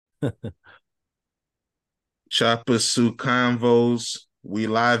Choppa Sue Convos. We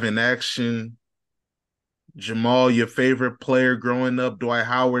live in action. Jamal, your favorite player growing up, Dwight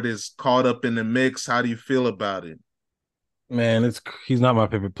Howard is caught up in the mix. How do you feel about it? Man, he's not my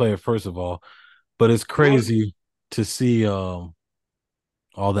favorite player, first of all, but it's crazy to see all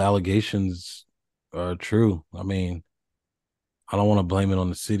the allegations are true. I mean, I don't want to blame it on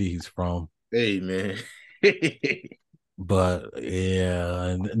the city he's from, Hey man. Yeah, but yeah.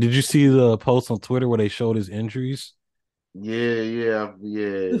 And did you see the post on Twitter where they showed his injuries? yeah, yeah.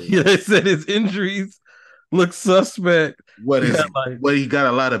 Yeah, they said his injuries look suspect. What He had is like what he got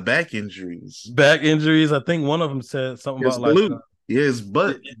a lot of back injuries. back injuries. I think one of them said something His about like glute. Yeah, his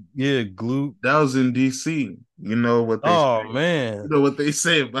butt. yeah, glute. That was in DC. You know what they say. Oh You man. know what they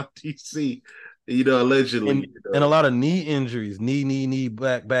say about DC. Allegedly, And a lot of knee injuries, knee,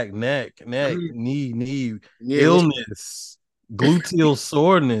 back, I neck, mean, knee, yeah, illness, gluteal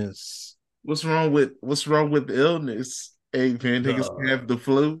soreness. what's wrong with illness? Hey man, niggas Uh, have the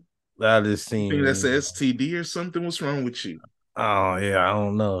flu. that just You think that's seems. a STD or something? What's wrong with you? Oh yeah, I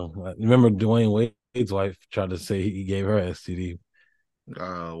don't know. Remember Dwayne Wade's wife tried to say he gave her STD.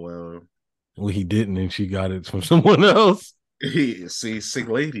 Oh well. Well, he didn't, and she got it from someone else. See, sick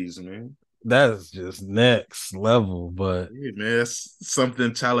ladies, man. That's just next level. But Yeah, man, that's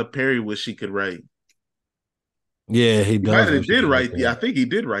something Tyler Perry wish he could write. yeah, he He might does have wish he did could write write. Yeah, that. I think he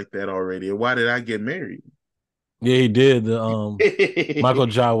did write that already. And why did I get married? Yeah, he did. The Michael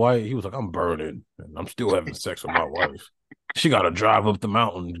Jai White, he was like, I'm burning and I'm still having sex with my wife. She got to drive up the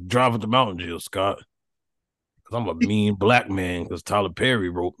mountain, Jill Scott. Because I'm a mean black man. Because Tyler Perry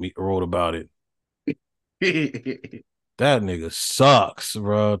wrote about it. That nigga sucks,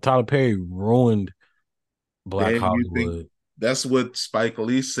 bro. Tyler Perry ruined Black Damn, you think Hollywood. that's what Spike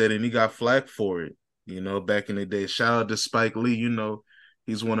Lee said, and he got flack for it. Back in the day. Shout out to Spike Lee.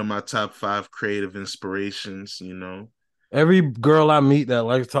 He's one of my top five creative inspirations. Every girl I meet that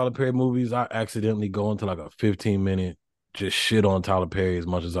likes Tyler Perry movies, I accidentally go into like a 15-minute just shit on Tyler Perry as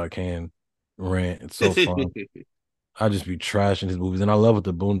much as I can. Rant. It's so fun. I just be trashing his movies, and I love what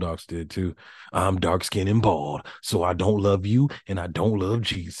the Boondocks did too. I'm dark skinned and bald, so I don't love you, and I don't love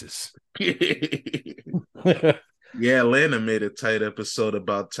Jesus. Yeah, Atlanta made a tight episode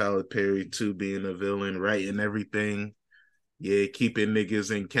about Tyler Perry too being a villain, right, and everything. Yeah, keeping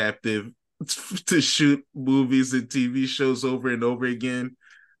niggas in captive to shoot movies and TV shows over and over again.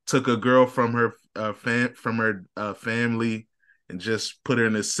 Took a girl from her family and just put her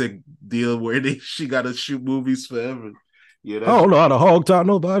in a sick deal where she got to shoot movies forever. Yeah, I that's don't know how to hog tie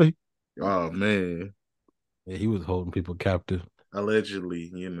nobody. oh man, Yeah, he was holding people captive.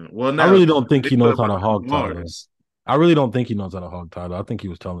 allegedly. Well, I now really don't think they he put knows him how to behind hog tie though. bars. I really don't think he knows how to hog tie though. I think he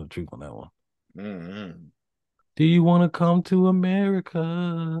was telling the truth on that one. Mm-hmm. Do you want to come to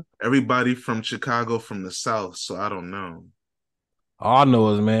America? Everybody from Chicago from the South, so I don't know All I know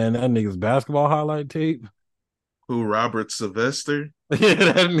is, man, that nigga's basketball highlight tape. who Robert Sylvester. Yeah,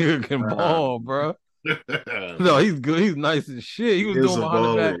 that nigga can Uh, ball, bro. No, man, he's good. He's nice as shit. he is a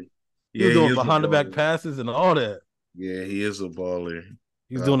baller. He was Yeah, he doing is a behind the back baller. passes and all that. Yeah, he is a baller.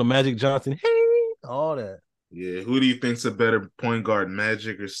 He's Uh, doing the Magic Johnson, hey, all that. yeah, who do you think's a better point guard,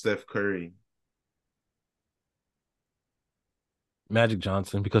 Magic or Steph Curry? Magic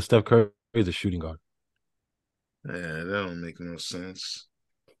Johnson, because Steph Curry is a shooting guard. Yeah, that don't make no sense.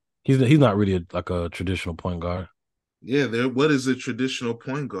 He's not really like a traditional point guard. Yeah, what is a traditional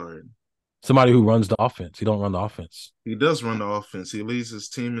point guard? Somebody who runs the offense. He don't run the offense. He does run the offense. He leads his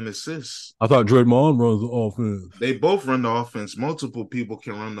team in assists. I thought Draymond runs the offense. They both run the offense. Multiple people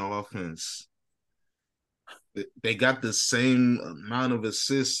can run the offense. They got the same amount of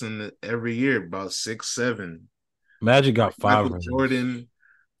assists every year, about 6, 7. Magic Like got five Michael rings. Jordan,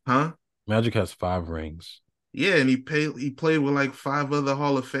 huh? Magic has 5 rings. Yeah, and he played with like five other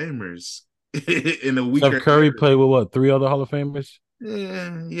Hall of Famers in a Steph weaker Curry era. played with what? 3 other Hall of Famers.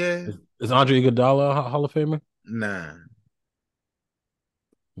 Yeah, yeah. Is Andre Iguodala a Hall of Famer? Nah.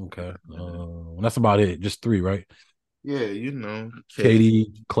 Okay, that's about it. Just three, right? Yeah, K.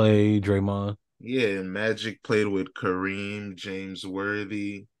 KD, Clay, Draymond. Yeah, Magic played with Kareem, James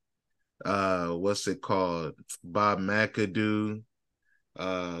Worthy. What's it called? Bob McAdoo.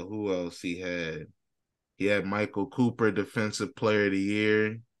 Who else he had? He had Michael Cooper, Defensive Player of the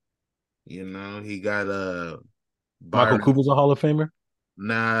Year. He got Michael Byron. Cooper's a Hall of Famer.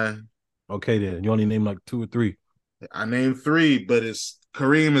 Nah, Okay, then you only name like 2 or 3. I named three, but it's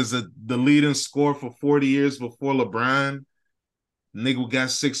Kareem is the leading scorer for 40 years before LeBron. Nigga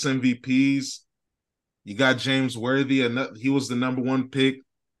got 6 MVPs. You got James Worthy, he was the number one pick.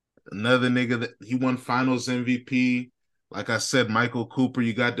 Another nigga that he won Finals MVP. Like I said, Michael Cooper,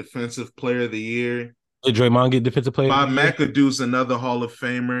 you got Defensive Player of the Year. Did Draymond get Defensive Player of Bob the Year? McAdoo's another Hall of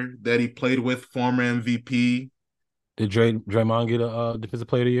Famer that he played with, former MVP. Did Draymond get a Defensive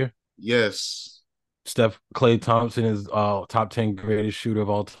Player of the Year? Yes. Klay Thompson is top 10 greatest shooter of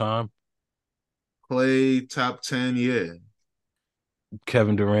all time. Clay, top 10, yeah.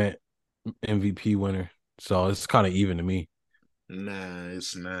 Kevin Durant, MVP winner. So it's kind of even to me. Nah,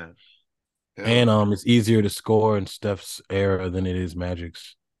 it's not. Hell And no. it's easier to score in Steph's era than it is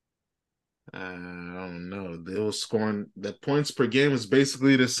Magic's. I don't know. They were scoring the points per game is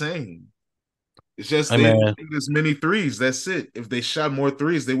basically the same. It's just Hey they didn't man, take as many threes. That's it. If they shot more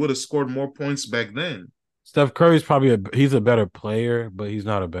threes, they would have scored more points back then. Steph Curry's probably he's a better player, but he's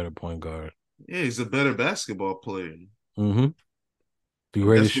not a better point guard. Yeah, he's a better basketball player. Mm-hmm. The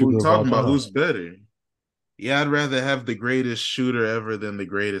But that's greatest what we're shooter of all talking about. time. Who's better? Yeah, I'd rather have the greatest shooter ever than the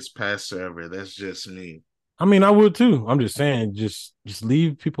greatest passer ever. That's just me. I mean, I would too. I'm just saying, just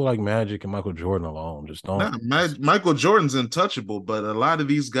leave people like Magic and Michael Jordan alone. Just don't. Nah, Michael Jordan's untouchable, but a lot of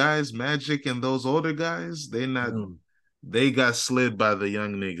these guys, Magic and those older guys, Mm. they got slid by the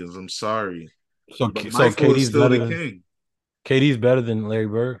young niggas. I'm sorry. But So Michael is still the king. KD's better than Larry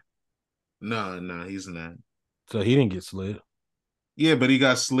Bird. No, no, he's not. So he didn't get slid. Yeah, but he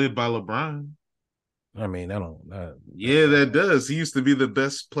got slid by LeBron. I mean, I don't. That Yeah, that does. He used to be the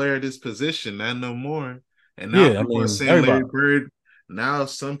best player at his position, not no more. And now yeah, I people are mean, saying Larry everybody. Bird. Now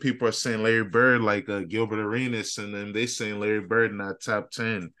some people are saying Larry Bird like Gilbert Arenas, and then they saying Larry Bird not top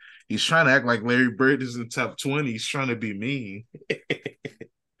 10. He's trying to act like Larry Bird is in top 20. He's trying to be mean.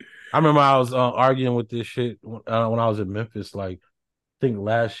 I remember I was arguing with this shit when I was in Memphis, like I think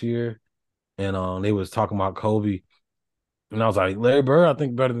last year, and they was talking about Kobe, and I was like, Larry Bird, I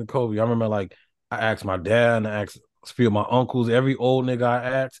think better than Kobe. I remember like I asked my dad and I asked a few of my uncles, every old nigga I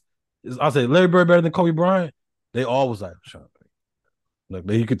asked, I said Larry Bird better than Kobe Bryant. They all was like, shut up. Like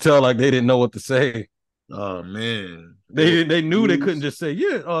you could tell like they didn't know what to say. Oh man, They knew they couldn't just say,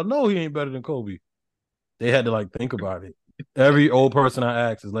 yeah, no, he ain't better than Kobe. They had to like think about it. Every old person I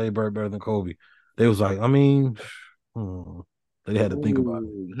asked is Larry Bird better than Kobe. They was like, I mean, hmm. They had to think about it.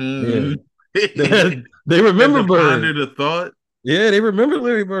 hmm. Yeah. They Had remember to ponder Bird. the thought. Yeah, they remember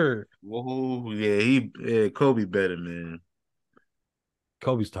Larry Bird. Whoa, yeah, Kobe better, man.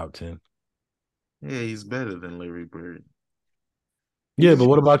 Kobe's top 10. Yeah, he's better than Larry Bird. Yeah, He's but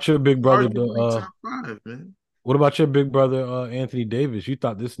what about your big brother? arguably top five, man. What about your big brother, Anthony Davis? You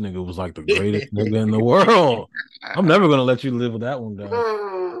thought this nigga was like the greatest nigga in the world. I'm never gonna let you live with that one down.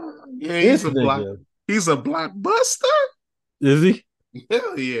 Yeah, This nigga. he's a blockbuster. Is he?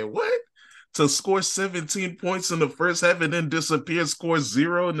 Hell yeah, what? To score 17 points in the first half and then disappear, score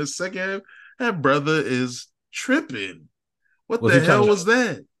zero in the second half. That brother is tripping. What Was the he trying hell to was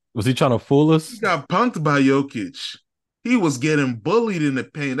that? was he trying to fool He us? got punked by Jokic. He was getting bullied in the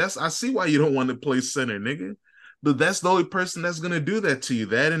paint. I see why you don't want to play center, nigga. But that's the only person that's gonna do that to you.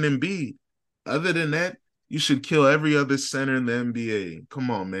 That and Embiid. Other than that, you should kill every other center in the NBA.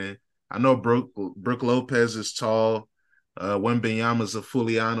 Come on, man. I know Brooke Lopez is tall. Wembanyama's a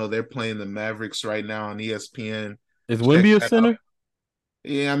Fuliano. They're playing the Mavericks right now on ESPN. Is Check Wimby a that out. center?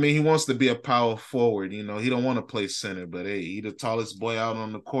 Yeah, I mean, he wants to be a power forward. You know, he don't want to play center, but hey, he the tallest boy out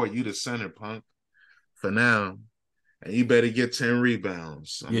on the court. You the center, punk, for now. And you better get 10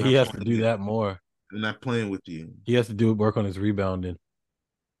 rebounds. Yeah, he has to do that more. I'm not playing with you. He has to do work on his rebounding.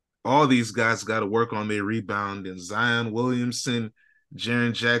 All these guys got to work on their rebounding. Zion Williamson,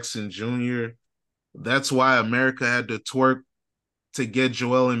 Jaren Jackson Jr. That's why America had to twerk to get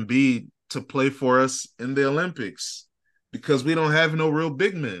Joel Embiid to play for us in the Olympics because we don't have no real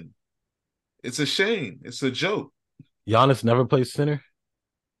big men. It's a shame. It's a joke. Giannis never plays center.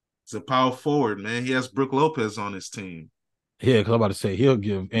 It's a power forward, man. He has Brooke Lopez on his team. Yeah, because I'm about to say he'll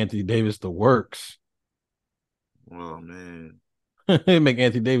give Anthony Davis the works. Oh, man. He'll make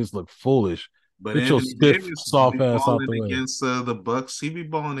Anthony Davis look foolish. But Get your Anthony stiff, Davis soft be ass out balling the way. against the Bucks. He be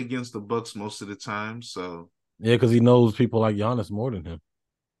balling against the Bucks most of the time. So, Yeah, because he knows people like Giannis more than him.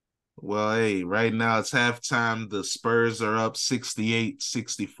 well, hey, right now it's halftime. The Spurs are up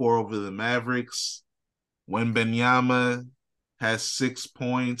 68-64 over the Mavericks. Wembanyama has 6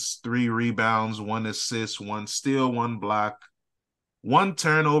 points, 3 rebounds, 1 assist, 1 steal, 1 block, 1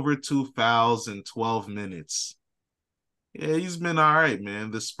 turnover, 2 fouls in 12 minutes. Yeah, he's been all right,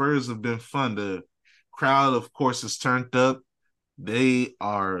 man. The Spurs have been fun. The crowd, of course, is turned up. They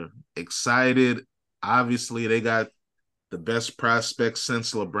are excited. Obviously, they got the best prospect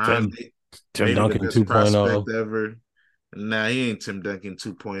since LeBron, Tim maybe the Duncan best 2.0. prospect ever. Nah, he ain't Tim Duncan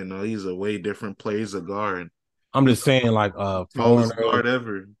 2.0. He's a way different player. He's a guard. I'm He's just saying, the like tallest guard foreigner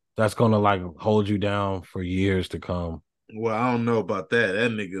ever. that's gonna like hold you down for years to come. Well, I don't know about that.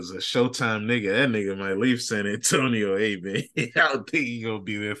 That nigga's a Showtime nigga. That nigga might leave San Antonio. Hey, man, I don't think he gonna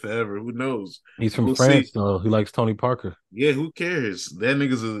be there forever. Who knows? He's from We'll see. France though. He likes Tony Parker. Yeah, who cares? That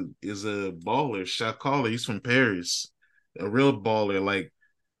nigga's a baller, shot caller. He's from Paris, a real baller. Like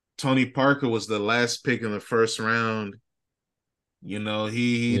Tony Parker was the last pick in the first round. You know,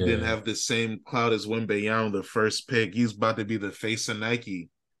 he didn't Yeah. have the same clout as Wembanyama, the first pick. He's about to be the face of Nike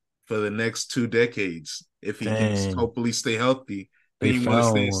for the next 2 decades if he can Dang. hopefully stay healthy. They Think you want to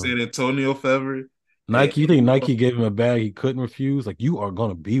stay found in one. San Antonio forever? Hey, Nike, you think Nike gave him a bag he couldn't refuse? Like, you are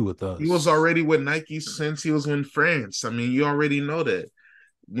gonna be with he was us. already with Nike since he was in France. I mean, you already know that.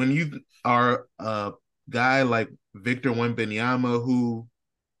 When you are a guy like Victor Wembanyama who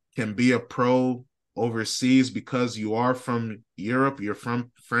can be a pro overseas because you are from Europe, you're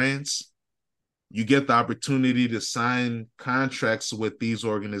from France, you get the opportunity to sign contracts with these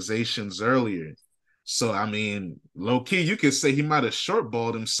organizations earlier. So, I mean, low key, you could say he might have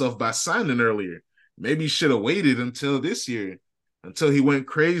shortballed himself by signing earlier. Maybe he should have waited until this year, until he went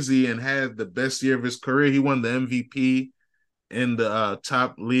crazy and had the best year of his career. He won the MVP in the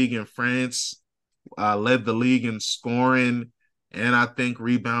top league in France, led the league in scoring and I think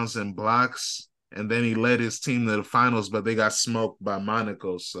rebounds and blocks. And then he led his team to the finals, but they got smoked by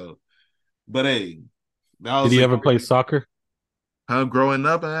Monaco. So, but hey, that Did was he a ever play great soccer? growing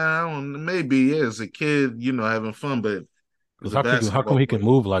up. I don't maybe yeah, as a kid, having fun, but as Because a how come basketball he can player,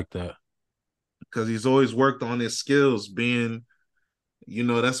 move like that? because he's always worked on his skills, being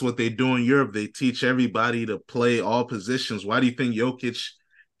that's what they do in Europe. They teach everybody to play all positions. Why do you think Jokic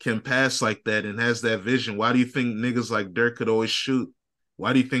can pass like that and has that vision? Why do you think niggas like Dirk could always shoot?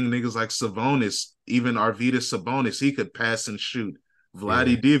 Why do you think niggas like Sabonis, even Arvydas Sabonis, he could pass and shoot? Yeah.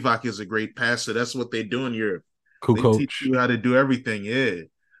 Vlade Divac is a great passer. That's what they do in Europe. Cool They teach coach. you how to do everything. Yeah.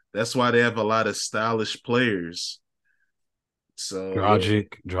 That's why they have a lot of stylish players. So yeah.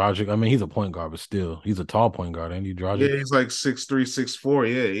 Dragic. I mean, he's a point guard, but still, he's a tall point guard, ain't he, Dragic? Yeah, he's like 6'3", 6'4".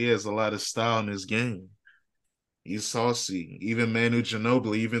 Yeah, he has a lot of style in his game. He's saucy. Even Manu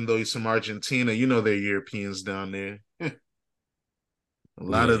Ginobili, even though he's from Argentina, they're Europeans down there. A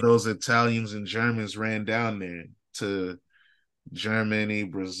lot of Yeah. those Italians and Germans ran down there to Germany,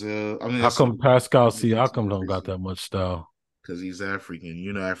 Brazil. I mean, How that's a come Pascal to Siakam don't got Brazil that much style? because he's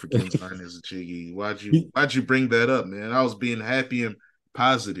African. Africans aren't as jiggy. Why'd you he Why'd you bring that up, man? I was being happy and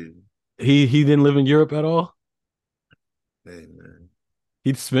positive. he didn't live in Europe at all. Hey, man.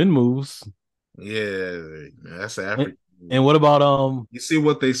 He'd spin moves. Yeah, man, that's And, African. and what about You see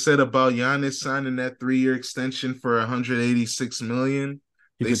what they said about Giannis signing that 3-year extension for 186 million?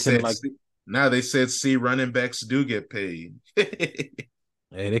 he's They pretending said like, now they said see running backs do get paid. hey,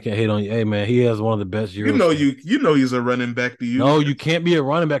 they can hate on you. Hey man, he has one of the best you Euro know steps. you know he's a running back to you. No, you can't be a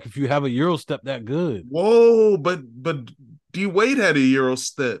running back if you have a Euro step that good. Whoa, but D Wade had a Euro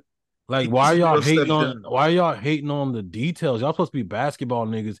step. Like, He was a Euro step down. why are y'all hating on the details? Y'all supposed to be basketball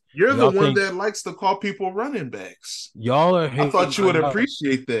niggas. You're And the y'all one think that likes to call people running backs. y'all are I hating thought you like would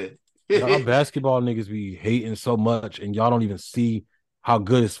appreciate that. y'all basketball niggas be hating so much and y'all don't even see how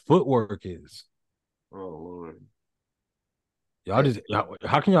good his footwork is. Oh Lord. How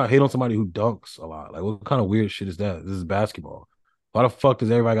can y'all hate on somebody who dunks a lot? Like, what kind of weird shit is that? This is basketball. Why the fuck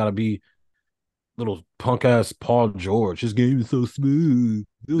does everybody gotta be little punk ass Paul George? His game is so smooth.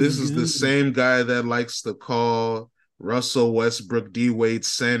 Oh This my is the god. same guy that likes to call Russell Westbrook, D Wade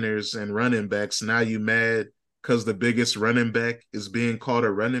centers and running backs. Now you mad because the biggest running back is being called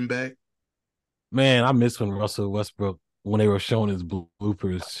a running back? Man, I miss when Russell Westbrook when they were showing his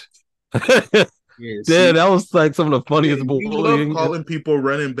bloopers. Yeah, Yeah, see, that was like some of the yeah, funniest you love bullying. calling people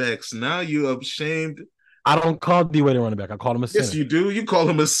running backs. Now you ashamed. I don't call D Wade a running back. I call him a Yes, center. you do. You call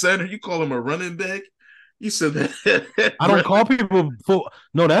him a center. You call him a running back. You said that I don't call running. people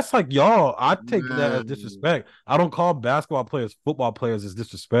no, that's like y'all. I take that as Man, disrespect. I don't call basketball players, football players as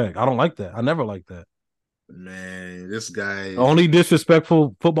disrespect. I don't like that. I never like that. man, this guy. The only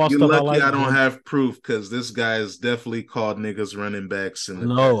disrespectful football You're stuff I lucky like I is don't when have proof because this guy has definitely called niggas running backs in the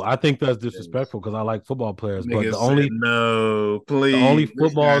no, past. I think that's Days. disrespectful because I like football players. But Nigga said, no, the only please.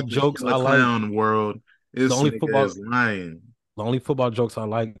 This football guy's just jokes I killer like, clown world. the This only nigga football is lying. the only football jokes I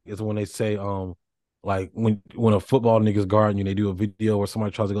like is when they say like when a football nigga's guarding you, they do a video where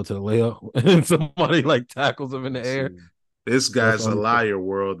somebody tries to go to the layup and somebody like tackles them in the air. This That's the guy's a only liar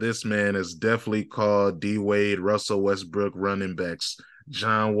world. This man is definitely called D Wade, Russell Westbrook running backs,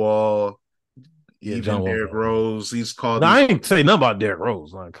 John Wall. Yeah, John Even Wall. Derrick Rose, he's called No, I these. ain't say nothing about Derrick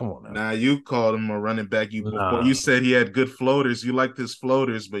Rose. Like, come on now. Now you called him a running back. You before you Nah. said he had good floaters. You liked his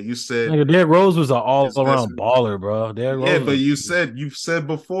floaters, but you said Nigga, Derrick Rose was an all his best. around baller, bro. Derrick Yeah, Rose but was you've said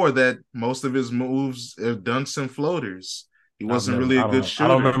before that most of his moves have done some floaters. He wasn't really a I don't good know. I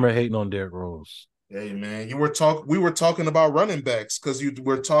don't shooter. remember hating on Derrick Rose. Hey man, we were talking about running backs because you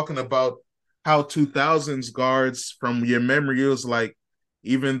were talking about how 2000s guards from your memory, it was like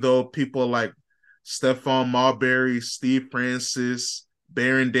even though people like Stephon Marbury, Steve Francis,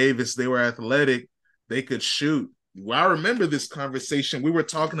 Baron Davis, they were athletic, they could shoot. Well, I remember this conversation. We were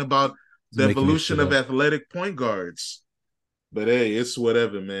talking about He's the making this shit evolution of up. athletic point guards. But hey, it's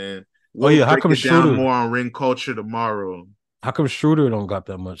whatever, man. Oh We'll yeah, break it down more on ring culture tomorrow. How come Schroeder don't got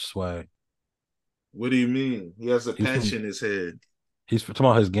that much swag? What do you mean? He has a He's patch from in his head. he's talking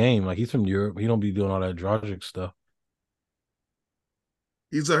about his game. Like he's from Europe. He don't be doing all that Dragic stuff.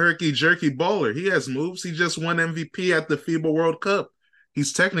 He's a herky jerky bowler. He has moves. He just won MVP at the FIBA World Cup.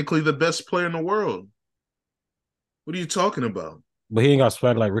 He's technically the best player in the world. What are you talking about? But he ain't got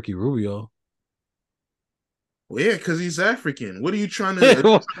swag like Ricky Rubio. Well, yeah, because he's African. What are you trying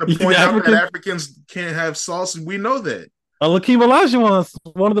to He's point out that African. Africans can't have sauce? We know that. Lakeem Olajuwon,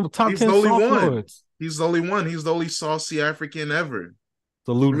 one of the top He's 10 the only soft one. lords. He's the only one. He's the only saucy African ever.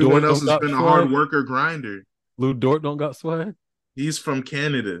 So Lou Everyone Dort else don't has got been a hard swag. worker grinder. Lou Dort don't got swag. He's from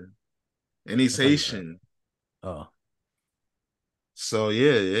Canada and he's I thought he had. Haitian. Oh, So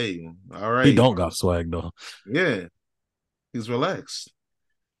yeah, hey, all he right. don't got swag though. Yeah, he's relaxed.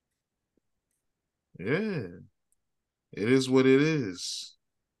 Yeah, it is what it is.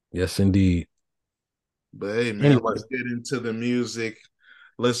 Yes, indeed. But hey, man, Anyway, let's get into the music.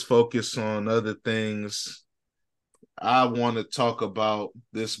 Let's focus on other things. I want to talk about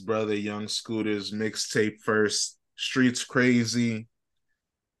this brother Young Scooter's mixtape first. Streets Crazy.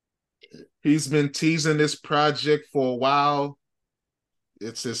 He's been teasing this project for a while.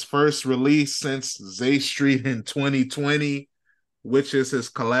 It's his first release since Zay Street in 2020, which is his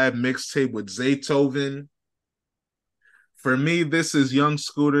collab mixtape with Zaytoven. For me, this is Young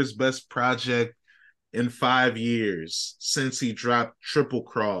Scooter's best project in 5 years since he dropped Triple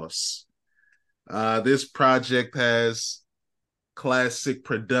Cross. This project has classic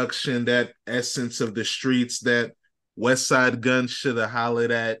production, that essence of the streets that West Side Gun should have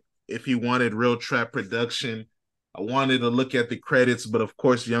hollered at if he wanted real trap production. I wanted to look at the credits, but of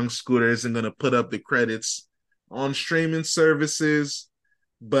course, Young Scooter isn't going to put up the credits on streaming services.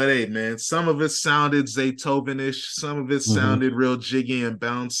 But hey, man, some of it sounded Zaytoven-ish, some of it mm-hmm. sounded real jiggy and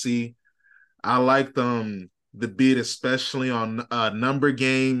bouncy. I liked the beat, especially on Number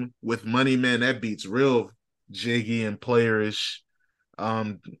Game with Money Man. That beat's real jiggy and playerish.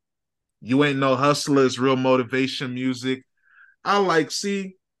 Um, You Ain't No Hustler is real motivation music.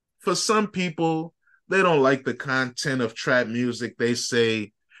 See, for some people, they don't like the content of trap music. They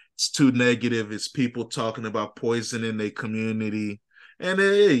say it's too negative. It's people talking about poisoning their community. And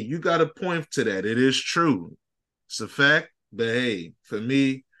hey, you got a point to that. It is true. It's a fact. But hey, for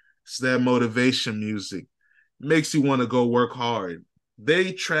me, it's that motivation music. It makes you want to go work hard.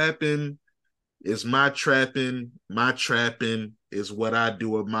 They trapping is my trapping. My trapping is what I do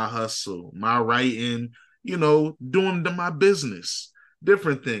with my hustle, my writing, doing my business,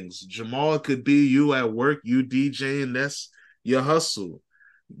 different things. Jamal, could be you at work, you DJing, that's your hustle.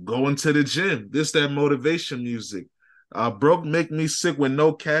 Going to the gym, this, that motivation music. Broke Make Me Sick with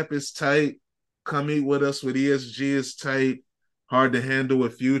No Cap is tight. Come Eat With Us with ESG is tight. Hard to Handle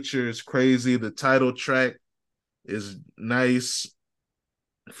with Future is crazy. The title track is nice.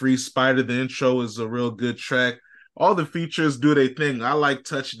 Free Spider, the intro is a real good track. All the features do their thing. I like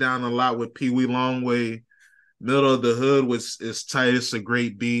Touchdown a lot with Pee Wee Longway. Middle of the Hood is tight. It's a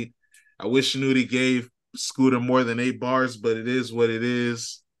great beat. I wish Nudie gave Scooter more than 8 bars, but it is what it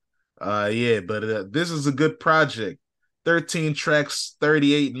is. But this is a good project. 13 tracks,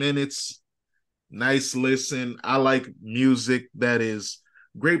 38 minutes. Nice listen. I like music that is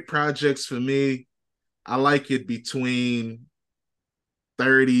great projects for me. I like it between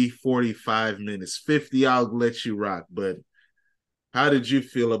 30, 45 minutes. 50, I'll let you rock. But how did you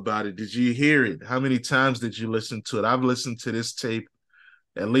feel about it? Did you hear it? How many times did you listen to it? I've listened to this tape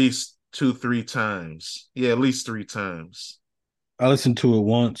at least 2, 3 times. Yeah, at least 3 times. I listened to it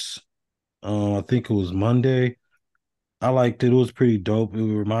once. I think it was Monday. I liked it. It was pretty dope. It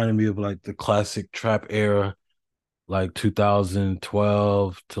reminded me of like the classic trap era, like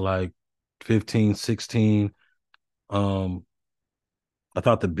 2012 to like 15, 16. Um, I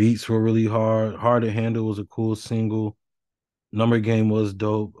thought the beats were really hard. Hard to Handle was a cool single. Number Game was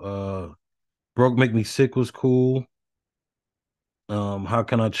dope. Broke Make Me Sick was cool. How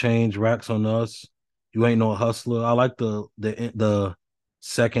Can I Change? Racks on Us. You Ain't No Hustler. I like the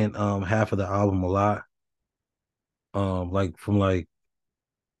second half of the album a lot. Like from like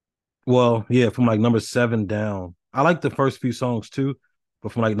well, yeah, from like number 7 down. I like the first few songs too,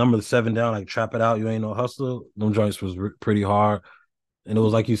 but from like number 7 down, like Trap It Out, You Ain't No Hustler, them joints was pretty hard. And it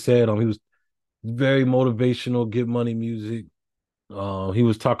was like you said, he was very motivational, get money music. He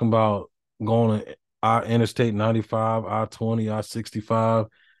was talking about going to Interstate 95, I-20, I-65.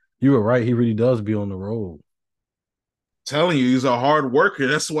 You were right. He really does be on the road. Telling you, he's a hard worker.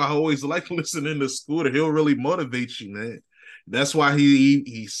 That's why I always like listening to Scooter. He'll really motivate you, man. That's why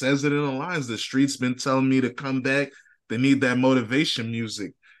he says it in the lines. The streets been telling me to come back. They need that motivation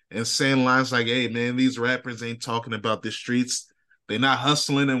music. And saying lines like, hey, man, these rappers ain't talking about the streets. They're not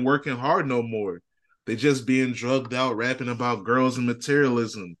hustling and working hard no more. They just being drugged out, rapping about girls and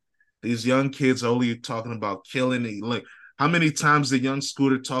materialism. These young kids only talking about killing. Like, how many times the young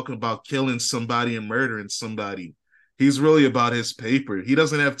Scooter talking about killing somebody and murdering somebody? He's really about his paper. He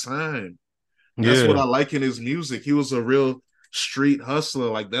doesn't have time. That's what Yeah. I like in his music. He was a real street hustler.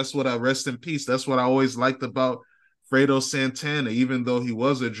 Like, that's what I rest in peace. That's what I always liked about Fredo Santana. Even though he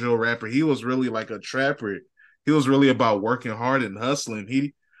was a drill rapper, he was really like a trapper. He was really about working hard and hustling.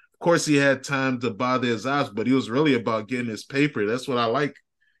 Of course, he had time to bother his eyes, but he was really about getting his paper. That's what I like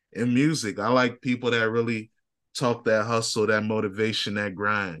in music. I like people that really talk that hustle, that motivation, that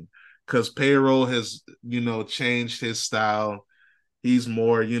grind. Because Payroll has, changed his style. He's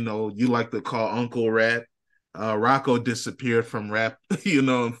more, you like to call Uncle Rap. Rocco disappeared from rap.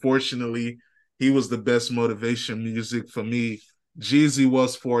 Unfortunately, he was the best motivation music for me. Jeezy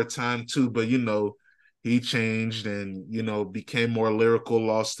was for a time too, but he changed and became more lyrical,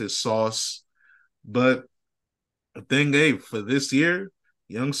 lost his sauce. But the thing, hey, for this year,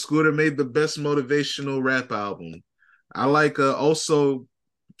 Young Scooter made the best motivational rap album. I like also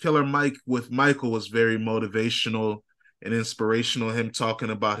Killer Mike with Michael was very motivational and inspirational. Him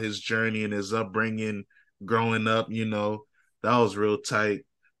talking about his journey and his upbringing, growing up, that was real tight.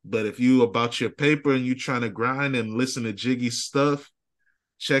 But if you about your paper and you trying to grind and listen to Jiggy stuff,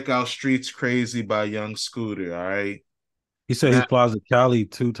 check out Streets Crazy by Young Scooter. All right. He said he Now, flies to Cali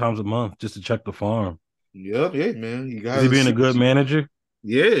 2 times a month just to check the farm. yep, yeah, man. You Is he guys being a see good manager?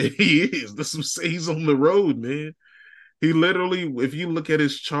 yeah, he is. That's what I'm saying. He's on the road, man. He literally, if you look at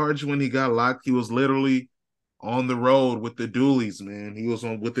his charge when he got locked, he was literally on the road with the dualies, man. He was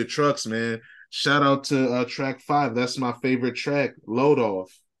on with the trucks, man. Shout out to track 5. That's my favorite track, Load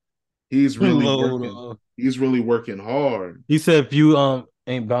Off. He's really Load working. up. He's really working hard. He said if you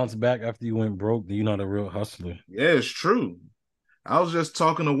ain't bounced back after you went broke, then you're not a real hustler. Yeah, it's true. I was just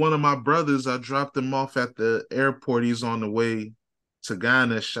talking to one of my brothers. I dropped him off at the airport. He's on the way to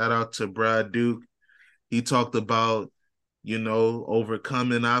Ghana. Shout out to Brad Duke. He talked about,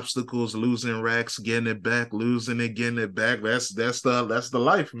 overcoming obstacles, losing racks, getting it back, losing it, getting it back. That's the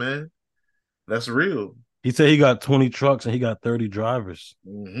life, man. That's real. He said he got 20 trucks and he got 30 drivers.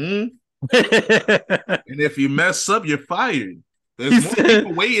 Hmm. He And if you mess up, you're fired. There's more said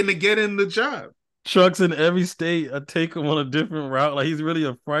people waiting to get in the job. trucks in every state. I take him on a different route. Like he's really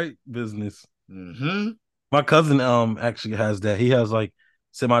a freight business. Hmm. My cousin actually has that. He has like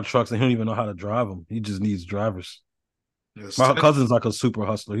semi trucks and he don't even know how to drive them. He just needs drivers. That's My tight. cousin's like a super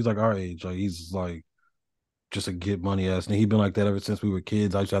hustler. He's like our age. Like he's like just a get money ass. And he's been like that ever since we were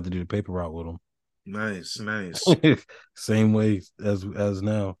kids. I used to have to do the paper route with Nice, nice. him. Same way as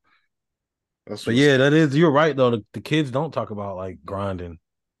now. That's But what's yeah, that is you're right though. The kids don't talk about like grinding.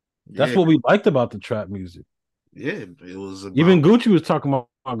 That's yeah, what we liked about the trap music. yeah. It was Even about Gucci was talking about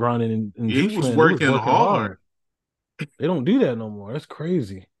grinding and he Juice was Man. They was working working hard. hard. They don't do that no more. That's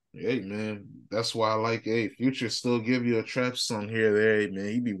crazy. Hey man, that's why I like Future still give you a trap song here, there, hey, man.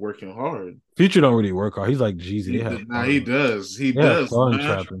 He be working hard. Future don't really work hard. He's like Jeezy. They have He fun. does. He They have does. fun Nah.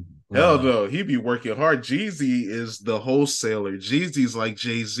 trapping. Hell Nah. no, he be working hard. Jeezy is the wholesaler. Jeezy's like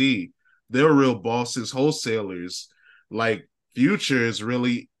Jay-Z. They're real bosses, wholesalers. Like Future is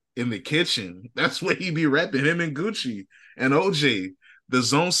really in the kitchen. That's what he be rapping. Him and Gucci and OJ. The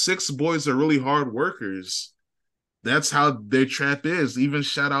Zone 6 boys are really hard workers. That's how their trap is. Even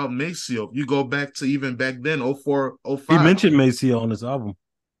shout out Maceo. If you go back to even back then, 04, He 05. mentioned Maceo on this album.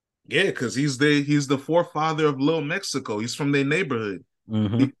 Yeah, because he's the forefather of Little Mexico. He's from their neighborhood.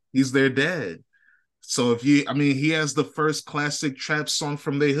 Mm-hmm. He's their dad. So he has the first classic trap song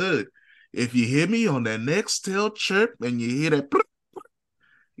from their hood. If you hear me on that next tail chirp and you hear that,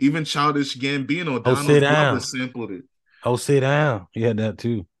 even Childish Gambino, Oh, sit Donald Glover down. sampled it. Oh, sit down. He had that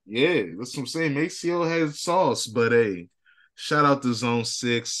too. Yeah, that's what I'm saying. Maceo has sauce, but hey, shout out to Zone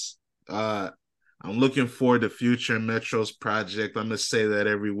 6. I'm looking forward to Future and Metro's project. I'm gonna say that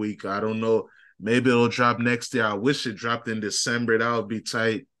every week. I don't know. Maybe it'll drop next year. I wish it dropped in December. That would be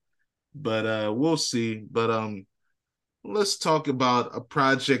tight. But we'll see. But let's talk about a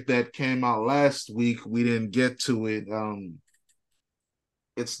project that came out last week. We didn't get to it.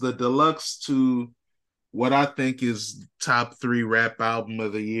 It's the deluxe to what I think is top three rap album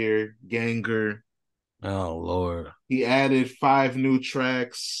of the year, Ganger. Oh Lord. He added 5 new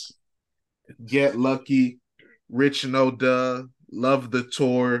tracks: Get Lucky, Rich No Duh, Love the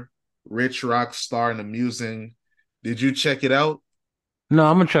Tour, Rich Rockstar, and Amusing. Did you check it out? No,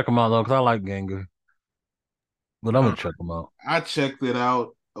 I'm gonna check them out though, because I like Ganger. But I'm Uh, gonna check them out. I checked it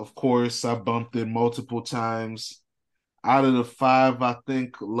out. Of course, I bumped it multiple times. Out of the five, I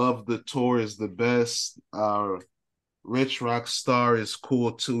think Love the Tour is the best. Rich Rockstar is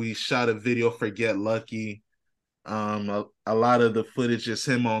cool too. He shot a video for Get Lucky. A lot of the footage is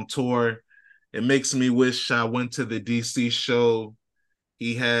him on tour. It makes me wish I went to the DC show.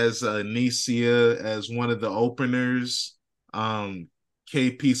 He has Nicia as one of the openers.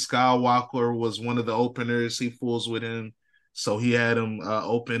 KP Skywalker was one of the openers. He fools with him. So he had him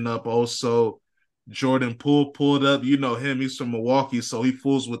open up also. Jordan Poole pulled up. You know him. He's from Milwaukee. So he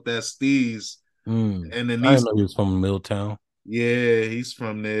fools with that Steez. And then I these, didn't know he was from Milltown. yeah, he's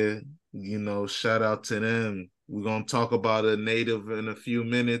from there. You know, shout out to them. We're going to talk about a native in a few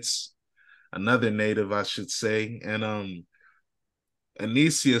minutes. Another native, I should say. And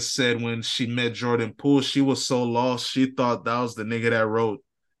Anicia said when she met Jordan Poole, she was so lost, she thought that was the nigga that wrote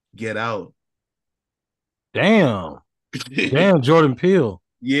Get Out. Damn. Damn, Jordan Peele.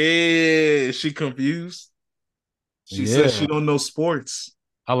 Yeah, she confused. She says she Yeah. don't know sports.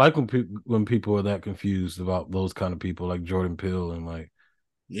 I like when people are that confused about those kind of people like Jordan Peele and like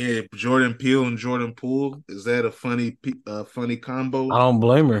Yeah, Jordan Peele and Jordan Poole. Is that a funny I combo? don't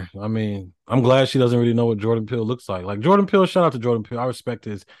blame her. I mean, I'm glad she doesn't really know what Jordan Peele looks like. Like Jordan Peele, shout out to Jordan Peele. I respect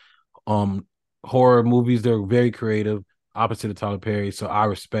his um horror movies. They're very creative, opposite of Tyler Perry. So I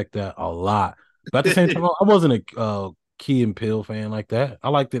respect that a lot. But at the same time, I wasn't a Key and Peele fan like that. I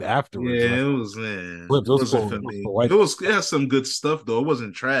liked it afterwards. Yeah, Like it was man. Flips, It wasn't for it was for me. white. It had some good stuff though. It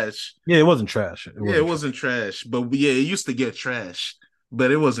wasn't trash. Yeah, it wasn't trash. It Yeah, it wasn't trash. wasn't trash. But yeah, it used to get trash.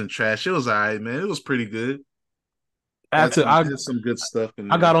 But it wasn't trash. It was all right, man. It was pretty good. After I Had some good stuff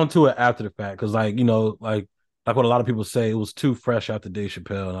in I got there. onto it after the fact because, like, you know, like what a lot of people say, it was too fresh after Dave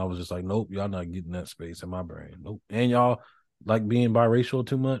Chappelle, and I was just like, nope, y'all not getting that space in my brain. Nope. And y'all like being biracial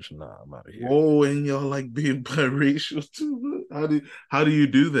too much? Nah, I'm out of here. Whoa, and y'all like being biracial too? How do you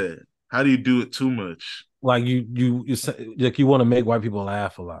do that? How do you do it too much? Like like you want to make white people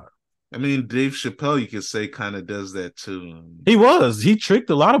laugh a lot. I mean, Dave Chappelle, you could say, kind of does that too. He tricked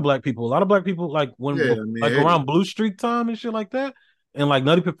a lot of black people. A lot of black people like Yeah, I like mean, around Blue Streak time and shit like that. And like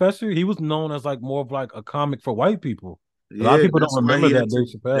Nutty Professor, he was known as like more of like a comic for white people. A lot of yeah, people don't that's why remember he had that to. Dave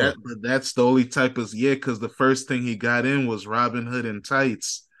Chappelle. But that's the only type of because the first thing he got in was Robin Hood and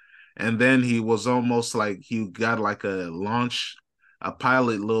tights, and then he was almost like he got like a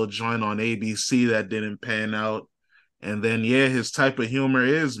pilot little joint on ABC that didn't pan out, and then yeah, his type of humor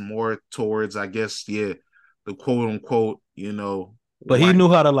is more towards, I guess, yeah, the quote unquote, But he white. knew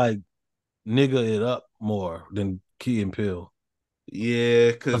how to like nigga it up more than Key and Peele.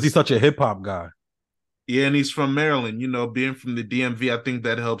 Yeah, Because he's because such a hip hop guy. yeah, and he's from Maryland. Being from the DMV, I think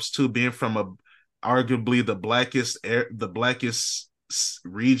that helps too. Being from arguably the blackest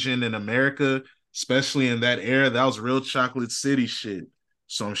region in America, especially in that era, that was real chocolate city shit.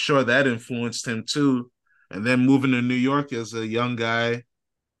 So I'm sure that influenced him too. And then moving to New York as a young guy,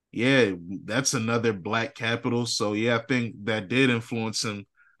 yeah, that's another black capital. So yeah, I think that did influence him.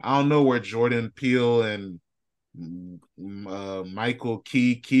 I don't know where Jordan Peele and Michael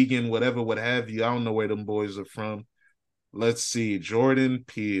Keegan, whatever, what have you. I don't know where them boys are from. Let's see. Jordan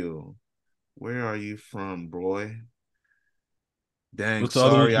Peele. Where are you from, boy? Dang, What's the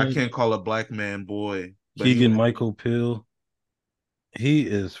other one's sorry. I name? can't call a black man boy. But Keegan Michael Peele. He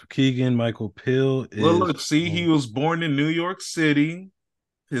is Keegan Michael Peele well, is look, see, he was born in New York City.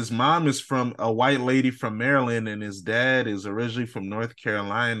 His mom is from a white lady from Maryland, and his dad is originally from North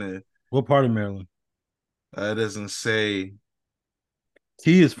Carolina. what part of Maryland? It doesn't say.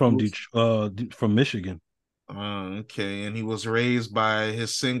 He is from from Michigan. Okay, and he was raised by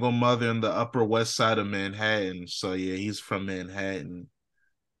his single mother in the Upper West Side of Manhattan. So yeah, he's from Manhattan.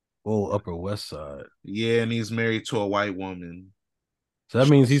 Oh, Upper West Side. Yeah, and he's married to a white woman, So that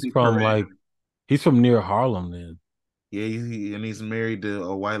means Chelsea Peretti. he's from near Harlem then. Yeah, and he's married to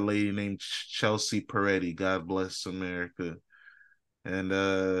a white lady named Chelsea Peretti. God bless America. And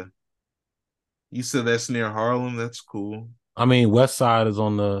you said that's near Harlem. That's cool. I mean, West Side is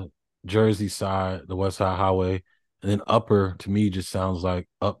on the Jersey side, the West Side Highway, And then Upper to me just sounds like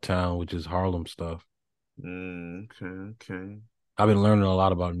Uptown, which is Harlem stuff. Okay, okay. I've been learning a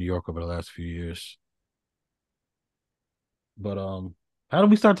lot about New York over the last few years. But how did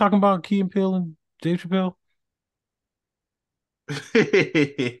we start talking about Key and Peele and Dave Chappelle?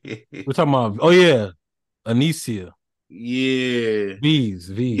 We're talking about Anicia. Yeah. Veeze,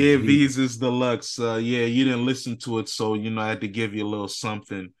 Yeah, Veeze. Veeze is deluxe. Yeah, you didn't listen to it, so I had to give you a little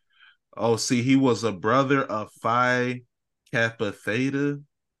something. Oh, see, he was a brother of Phi Kappa Theta.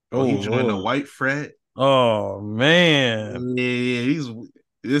 Oh, Oh he joined the Lord. white frat. Oh man. Yeah, he's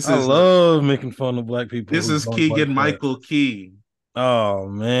this I is love making fun of black people this who is join white Keegan frat. Michael Key. Oh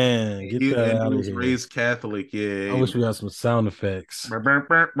man, get that And he out of was here. raised Catholic. I Yeah. wish we had some sound effects.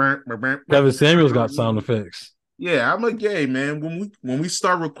 Kevin Samuels got sound effects. Yeah, I'm a gay man. When we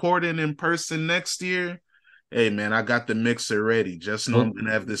start recording in person next year, hey man, I got the mixer ready. Just know I'm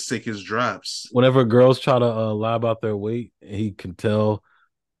gonna have the sickest drops. Whenever girls try to lie about their weight, he can tell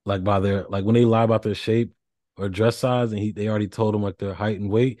like by their like when they lie about their shape or dress size, and they already told him like their height and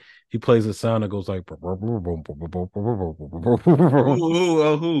weight. He plays a sound that goes like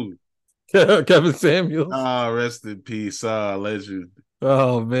Who? Kevin Samuels. Ah, rest in peace. Ah, legend.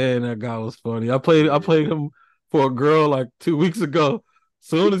 Oh man, that guy was funny. I played him for a girl like 2 weeks ago.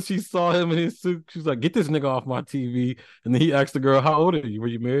 Soon as she saw him in his suit, she's like, "Get this nigga off my TV." And then he asked the girl, "How old are you? Were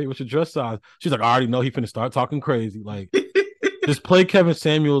you married? What's your dress size?" She's like, "I already know." He finna start talking crazy. Like, just play Kevin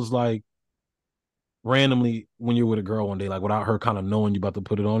Samuels like randomly when you're with a girl one day, like without her kind of knowing you about to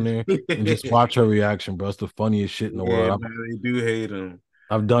put it on there, and just watch her reaction, bro. It's the funniest shit in the Yeah, world. man, they do hate him.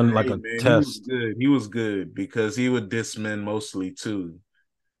 I've But done like hey, a man, he was test. good. He was good because he would diss men mostly too.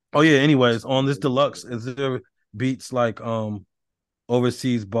 Oh yeah. Anyways, on this deluxe, is there beats like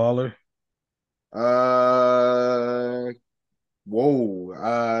Overseas Baller? Uh, whoa.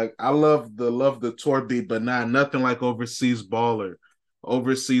 I love the tour beat, but nothing like Overseas Baller.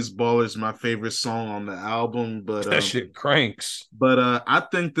 Overseas Baller is my favorite song on the album, but That shit cranks. I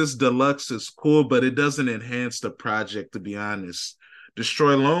think this deluxe is cool, but it doesn't enhance the project, to be honest.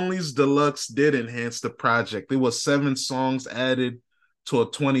 Destroy Lonely's deluxe did enhance the project. There was 7 songs added to a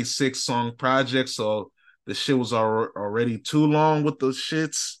 26 song project, so the shit was already too long with those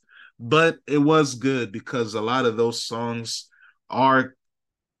shits. But it was good because a lot of those songs are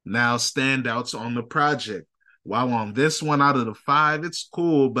now standouts on the project. While on this one out of the 5, it's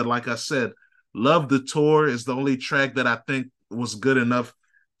cool, but like I said, Love the Tour is the only track that I think was good enough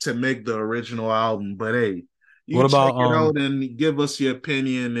to make the original album. But hey, you What check about it out and give us your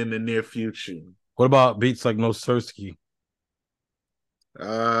opinion in the near future. beats like No Sirski?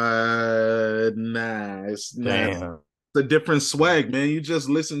 Nah, it's not. It's Damn. a different swag, man. You just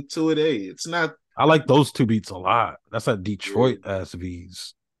listen to it. Hey, it's not. I like those two beats a lot. That's a Yeah. Detroit ass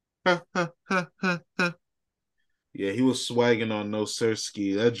V's. Yeah, he was swagging on No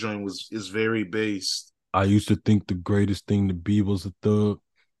Sirski. That joint is very based. I used to think the greatest thing to be was a thug.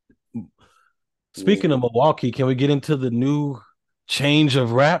 Yeah. Speaking of Milwaukee, can we get into the new change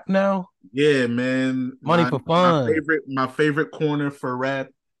of rap now? Yeah, man. Money My for my fun. favorite my favorite corner for rap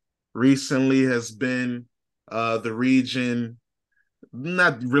recently has been the region,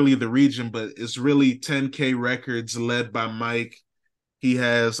 not really the region, but it's really 10K Records led by Mike. He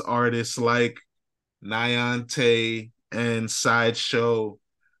has artists like Niontay and Sideshow.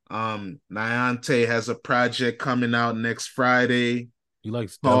 Niontay has a project coming out next Friday He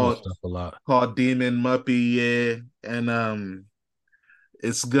likes devil called stuff a lot. Demon Muppy, yeah. And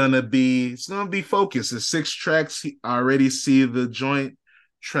it's gonna be focused. It's 6 tracks. I already see the joint.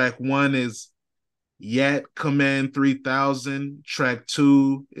 Track 1 is Yat Command 3000. Track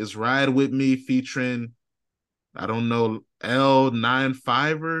 2 is Ride With Me featuring, I don't know,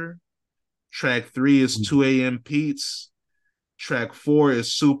 L95er. Track 3 is 2 a.m. Pete's. Track 4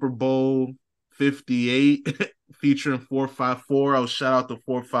 is Super Bowl 58 featuring 454. Oh, shout out to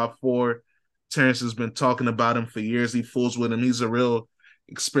 454. Terrence has been talking about him for years. He fools with him. He's a real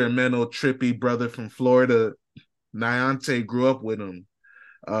experimental, trippy brother from Florida. Niontay grew up with him.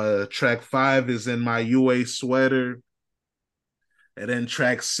 Track 5 is In My UA Sweater. And then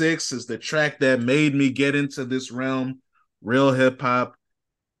track 6 is the track that made me get into this realm, real hip hop,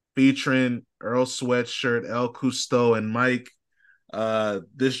 featuring Earl Sweatshirt, El Cousteau, and Mike.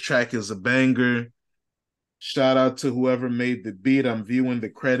 This track is a banger. Shout out to whoever made the beat. I'm viewing the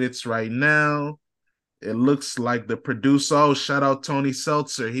credits right now. It looks like the producer. Oh, shout out Tony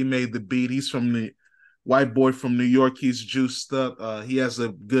Seltzer. He made the beat. He's from the white boy from New York. He's juiced up. He has a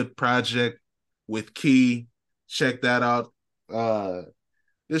good project with Key. Check that out. Uh,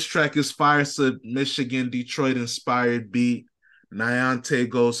 this track is fire. It's a Michigan, Detroit inspired beat. Niontay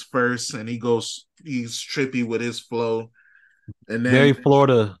goes first, and he goes he's trippy with his flow. And Very then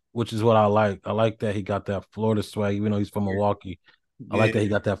Florida, which is what I like. I like that he got that Florida swag, even though he's from Milwaukee. I like that he yeah,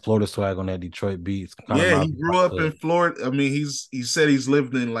 got that Florida swag on that Detroit beat. It's kind of yeah, reminds he me of grew like up in Florida. I mean, he said he's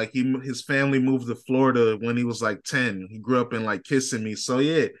lived in like his family moved to Florida when he was like 10. He grew up in like Kissimmee. So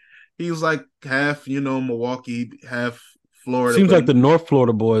yeah, he was like half, Milwaukee, half Florida, seems but like the North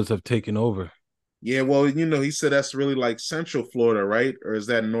Florida boys have taken over. yeah, well, he said that's really like Central Florida, right? Or is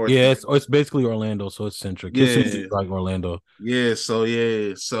that North? Yeah, it's basically Orlando, so it's central. Kissimmee's Yeah, like Orlando.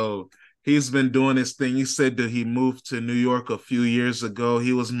 so he's been doing his thing. He said that he moved to New York a few years ago.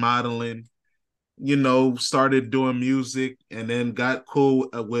 He was modeling, started doing music, and then got cool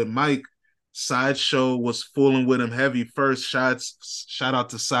with Mike. Sideshow was fooling with him heavy first. Shout out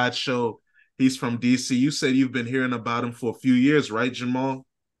to Sideshow. He's from DC. You said you've been hearing about him for a few years, right, Jamal?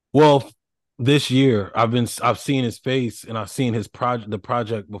 Well, this year I've seen his face and I've seen his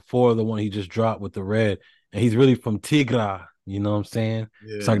project before the one he just dropped with the red, and he's really from Tigra. You know what I'm saying?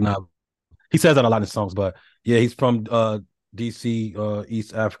 It's Yeah. like not he says that a lot in songs, but yeah, he's from DC,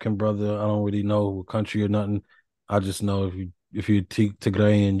 East African brother. I don't really know what country or nothing. I just know if you're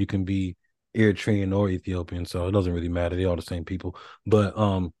Tigrayan, you can be Eritrean or Ethiopian, so it doesn't really matter. They're all the same people. But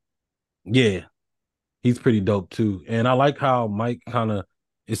yeah, he's pretty dope too. And I like how Mike kind of.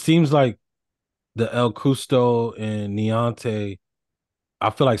 It seems like the El Cousteau and Niontay. I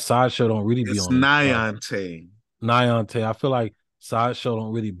feel like Sideshow don't really be It's on their stuff. Niontay. Niontay, I feel like Sideshow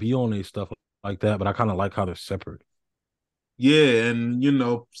don't really be on their stuff like that, but I kind of like how they're separate. Yeah, and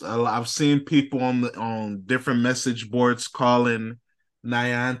I've seen people on different message boards calling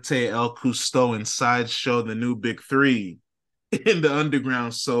Niante, El Cousteau, and Sideshow the new big three in the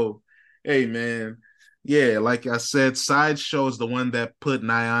underground. So, hey man, yeah, like I said, Sideshow is the one that put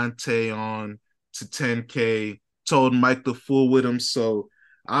Niante on to 10K, told Mike to fool with him. So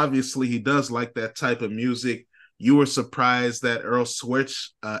obviously he does like that type of music. You were surprised that Earl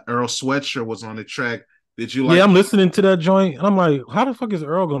Sweatshirt was on the track. Did you Yeah, like I'm listening to that joint, and I'm like, how the fuck is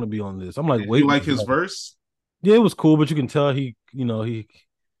Earl going to be on this? I'm like Did you waiting like for his that. verse? Yeah, it was cool, but you can tell he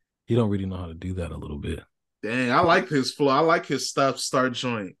don't really know how to do that a little bit. Dang, I like his flow. I like his stop start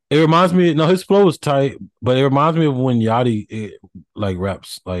joint. It reminds me, no, his flow is tight, but it reminds me of when like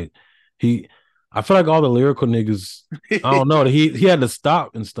raps. Like he, I feel like all the lyrical niggas, I don't know, he had to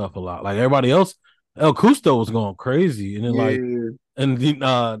stop and stuff a lot. Like everybody else, El Cousteau was going crazy, and then like, Yeah, and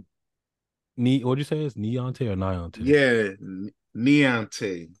the what'd you say? It's Niontay or Niontay? yeah,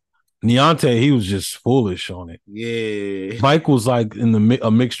 Niontay. Niontay, he was just foolish on it. Yeah, Mike was like in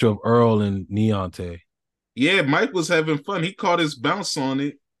a mixture of Earl and Niontay. yeah. Mike was having fun. He caught his bounce on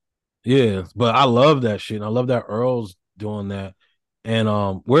it Yeah, but I love that shit. And I love that Earl's doing that. And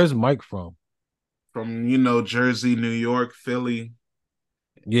where's Mike from? from Jersey, New York, Philly.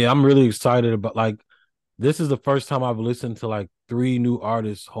 Yeah, I'm really excited about like this is the first time I've listened to like three new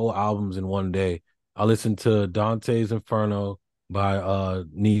artists whole albums in one day. I listened to Dante's Inferno by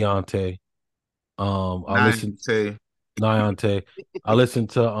Niontay. I listened Niontay. Niontay. I listened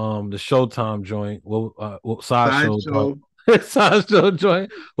to the Showtime joint. What sideshow joint? Sideshow. Sideshow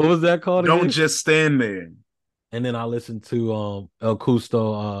joint. What was that called Don't again? just stand there. And then I listened to El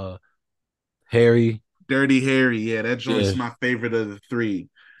Cousteau, Harry. Dirty Harry. Yeah, that Yeah. joint's my favorite of the three.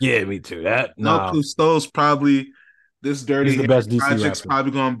 Yeah, me too. That El nah. Cousteau's probably this He's Dirty the Harry best DC project's rapper.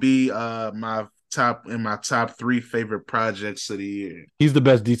 probably gonna be my top three favorite projects of the year. He's the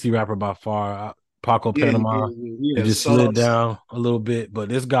best DC rapper by far. Paco Yeah, Panama. It yeah. just slid Sauce. down a little bit, but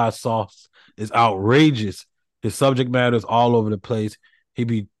this guy's sauce is outrageous. His subject matter is all over the place. He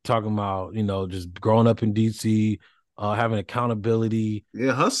be talking about, just growing up in DC, having accountability,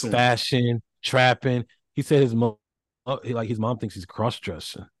 Yeah, hustling. fashion, trapping. He said his mom thinks he's cross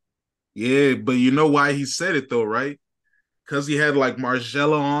dressing. Yeah, but you know why he said it though, right? Because he had like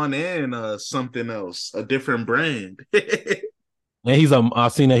Margiela on and something else, a different brand. And I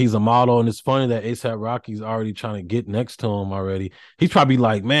seen that he's a model, and it's funny that ASAP Rocky's already trying to get next to him already. He's probably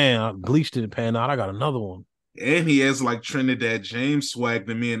like, man, I bleached it and pan out. I got another one. And he has like Trinidad James swag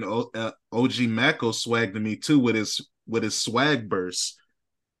to me and OG Mako swag to me too with his swag burst.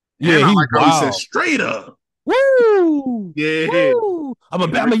 And Yeah, I he's like how he said wild. straight up. Woo! Yeah. Woo! I'm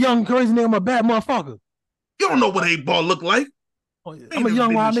a young crazy nigga. I'm a bad motherfucker. You don't know what 8 Ball look like. I'm Ain't a never young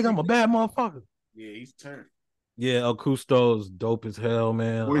been in the wild nigga. I'm street. a bad motherfucker. Yeah, he's turned. Yeah, El Cousteau's dope as hell,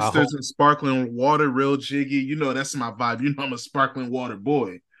 man. I Oysters hope and sparkling water, real jiggy. That's my vibe. I'm a sparkling water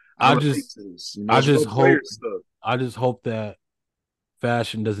boy. I I relate just to this. I It's just real player hope stuff. I just hope that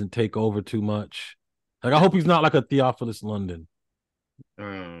fashion doesn't take over too much. Like I hope he's not like a Theophilus London.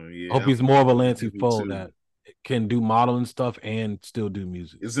 Oh I hope yeah, he's more of a Lancey heavy Foe too. that can do modeling stuff and still do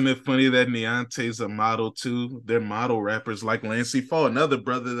music. Isn't it funny that Niontay's a model too? They're model rappers like Lancey Fall, another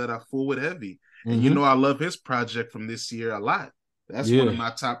brother that I fool with heavy. And you Mm-hmm. know I love his project from this year a lot. That's one of Yeah,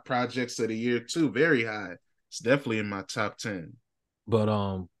 my top projects of the year too. Very high. It's definitely in my top 10. but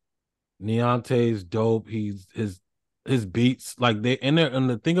Niontay's dope. His beats like they and there and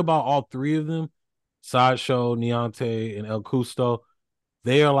the thing about all three of them, Sideshow, Niontay, and El Cousteau,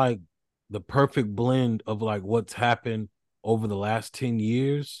 they are like the perfect blend of like what's happened over the last 10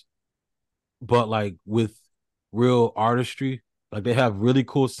 years, but like with real artistry. Like they have really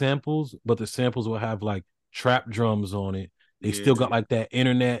cool samples, but the samples will have like trap drums on it. They Yeah, still got like that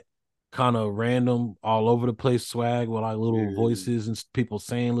internet kind of random all over the place swag with like little yeah, voices and people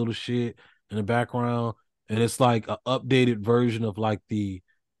saying little shit in the background. And it's like an updated version of like the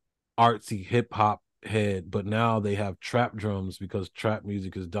artsy hip hop head, but now they have trap drums because trap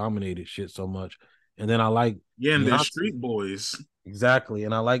music has dominated shit so much. And then I like yeah. And they're Niontay. street boys. Exactly.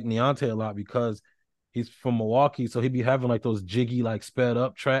 And I like Niontay a lot because he's from Milwaukee. So he'd be having like those jiggy, like sped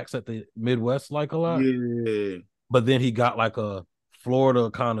up tracks that the Midwest like a lot. Yeah. But then he got like a Florida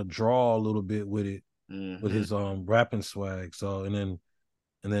kind of draw a little bit with it, with Mm-hmm. his rapping swag. So and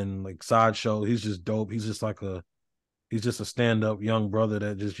then like Sideshow, he's just dope. He's just a stand-up young brother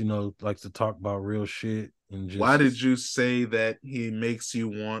that just, likes to talk about real shit and Why just did you say that he makes you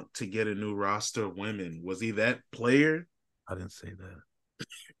want to get a new roster of women? Was he that player? I didn't say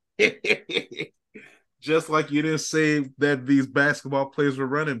that. Just like you didn't say that these basketball players were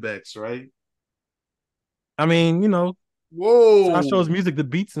running backs, right? I mean, Whoa. Sideshow's music, the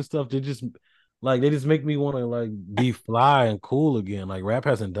beats and stuff, they just make me want to like be fly and cool again. Like rap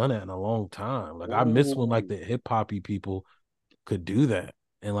hasn't done that in a long time. Like I miss when like Whoa. the hip hoppy people could do that.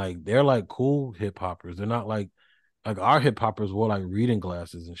 And like they're like cool hip hoppers. They're not like our hip hoppers wore like reading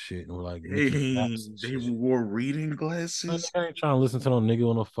glasses and shit and were like making raps and They shit. wore reading Man, glasses. I ain't trying to listen to no nigga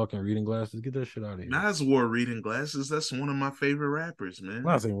with no fucking reading glasses. Get that shit out of here. Nas wore reading glasses. That's one of my favorite rappers, I'm man.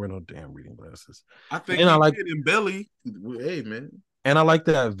 not saying wear no damn reading glasses. I think And I he like did in Belly. Hey, man. and I like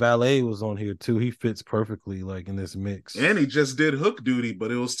that Valet was on here too. He fits perfectly like in this mix. And he just did hook duty,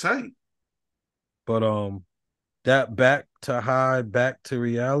 but it was tight. But that back to high, back to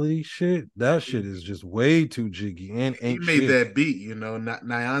reality shit, that shit is just way too jiggy and He ain't made shit. that beat, you know.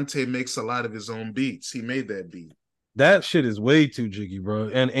 Niante makes a lot of his own beats. He made that beat. That shit is way too jiggy, bro.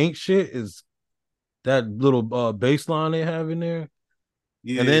 And ain't shit is that little bass line they have in there.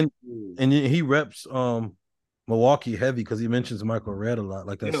 And Yeah. then he reps Milwaukee heavy because he mentions Michael Red a lot,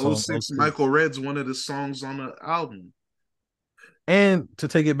 like that Yeah, oh song six. Michael 06. Red's one of the songs on the album. And to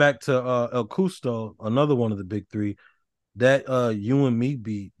take it back to El Cousteau, another one of the big three, that You and Me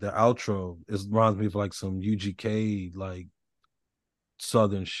beat, the outro, is reminds me of like some UGK like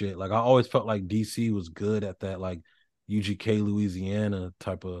southern shit. Like I always felt like DC was good at that like UGK Louisiana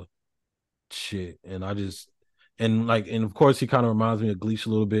type of shit. And I just and of course he kind of reminds me of Gleesh a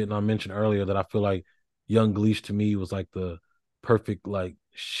little bit. And I mentioned earlier that I feel like young Gleesh to me was like the perfect like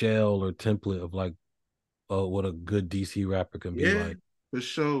shell or template of like what a good DC rapper can be Yeah, like. for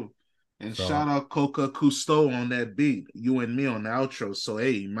sure. And So shout out Coca Cousteau on that beat. You and Me on the outro. So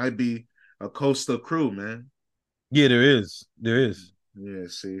hey, might be a Costa crew, man. yeah, there is. Yeah,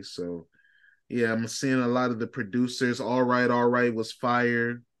 see. So yeah, I'm seeing a lot of the producers. All right was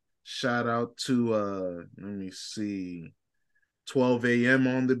fire. Shout out to let me see. 12 a.m.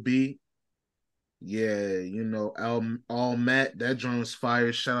 on the beat. Yeah, you know, All Matt, that joint was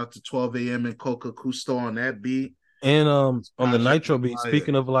fire. Shout out to 12 a.m. and Coca Cousteau on that beat. And This on the project Nitro was beat, fire.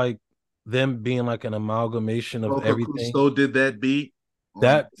 speaking of like them being like an amalgamation of Coca everything, Cousteau did that beat on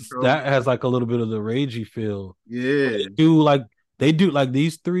that Nitro. that has like a little bit of the ragey feel. But Yeah. they do like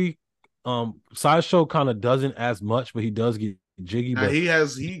these three. Sideshow kind of doesn't as much, but he does get jiggy. Now But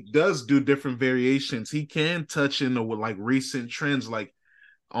he does do different variations. He can touch into like recent trends, like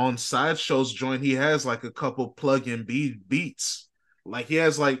on Sideshow's joint, he has like a couple plug-in beats. Like he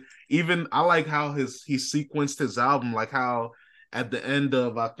has like even I like how he sequenced his album, like how at the end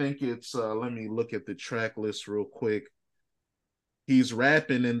of I think it's let me look at the track list real quick. He's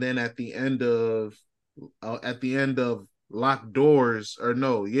rapping and then at the end of Locked Doors or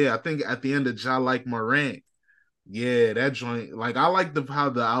no, yeah, I think at the end of Ja Like Morant. Yeah, that joint. Like I like how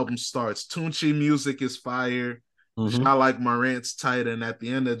the album starts. Tunchi music is fire. mhm. Ja Like Morant's tight, and at the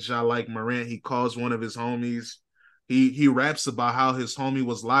end of Ja Like Morant, he calls one of his homies. He raps about how his homie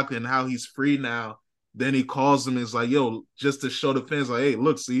was locked and how he's free now. Then he calls him and is like, yo, just to show the fans, like, hey,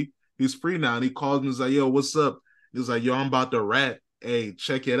 look, see, he's free now. And he calls him and is like, yo, what's up? He's like, yo, I'm about to rap. Hey,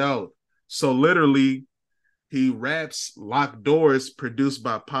 check it out. So literally, he raps Locked Doors, produced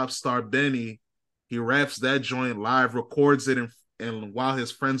by Pop Star Benny. He raps that joint live, records it, and while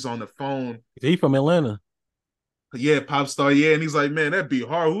his friend's on the phone. He from Atlanta. Yeah, pop star, yeah. And he's like, man, that beat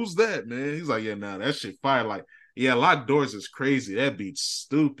hard. Who's that, man? He's like, yeah, nah, that shit fire. Like, yeah, Locked Doors is crazy. That beat's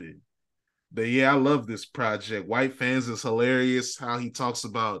stupid. But yeah, I love this project. White Fans is hilarious. How he talks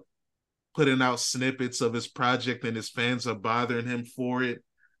about putting out snippets of his project and his fans are bothering him for it.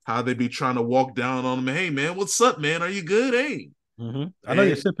 How they be trying to walk down on him. Hey, man, what's up, man? Are you good? Hey. Mm-hmm. I know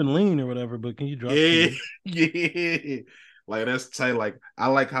you're Hey. sipping lean or whatever, but can you drop some Yeah. more? Yeah. Like, that's tight. Like, I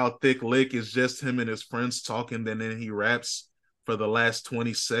like how Thick Lick is just him and his friends talking, and then he raps for the last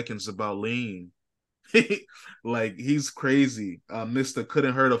 20 seconds about lean. Like, he's crazy. Mr.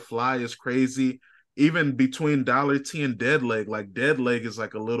 Couldn't Hurt a Fly is crazy. Even between Dollar T and Dead Leg, like Dead Leg is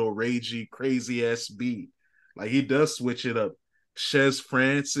like a little ragey, crazy ass beat. Like, he does switch it up. Chez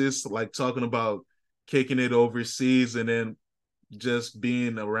Francis, like talking about kicking it overseas and then just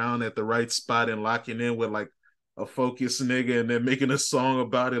being around at the right spot and locking in with like a focused nigga and then making a song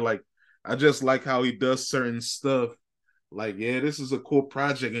about it. Like, I just like how he does certain stuff. Like, yeah, this is a cool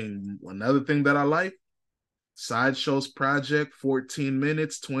project. And another thing that I like, Sideshow's project, 14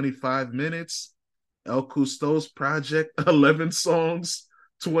 minutes, 25 minutes. El Cousteau's project, 11 songs,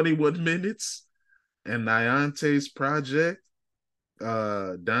 21 minutes. And Niontay's project,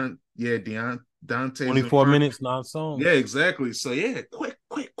 Dante's 24 Inferno. minutes, 9 songs. Yeah, exactly. So yeah, quick,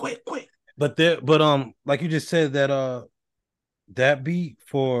 quick, quick, quick. But like you just said that beat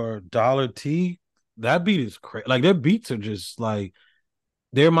for Dollar T, that beat is crazy. Like their beats are just like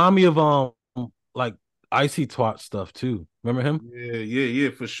they remind me of like Icy Twat stuff too. Remember him? Yeah,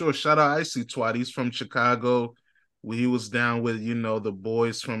 for sure. Shout out Icy Twat. He's from Chicago. He was down with, the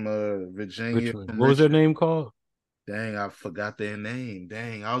boys from Virginia, Richmond. from What was their Richmond. name called? Dang, I forgot their name.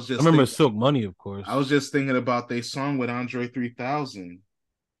 Dang, I remember Silk Money, of I course. was just thinking about their song with Andre 3000.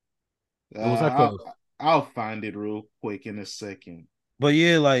 It was like I'll a I'll find it real quick in a second. but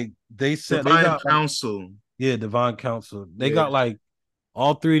yeah, like they said they Divine got like Council. yeah, Divine Council. They Yeah. got like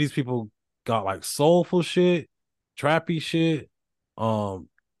all three of these people got like soulful shit, trappy shit, um,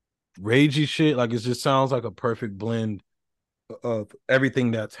 ragey shit. Like it just sounds like a perfect blend of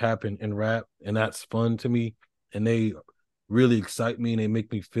everything that's happened in rap, and that's fun to me. And they really excite me, and they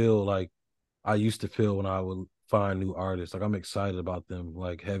make me feel like I used to feel when I would find new artists. Like I'm excited about them,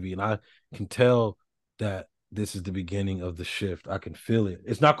 like heavy, and I can tell that this is the beginning of the shift. I can feel it.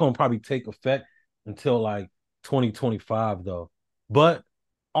 It's not going to probably take effect until like 2025, though. But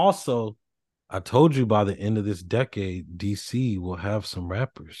also, I told you by the end of this decade, DC will have some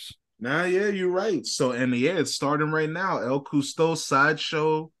rappers. Nah, yeah, you're right. So, and yeah, it's starting right now. El Cousteau,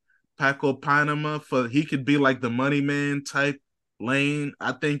 Sideshow, Paco Panama, for he could be like the money man type lane.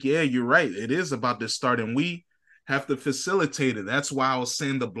 I think, yeah, you're right. It is about to start, and we have to facilitate it. That's why I was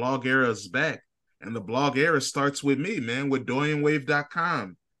saying the blog era is back. And the blog era starts with me, man, with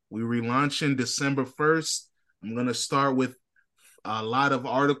DorianWave.com. We relaunching December 1st. I'm gonna start with a lot of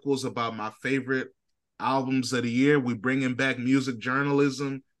articles about my favorite albums of the year. We're bringing back music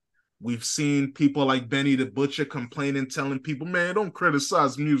journalism. We've seen people like Benny the Butcher complaining, telling people, man, don't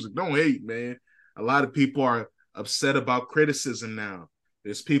criticize music. Don't hate, man. A lot of people are upset about criticism now.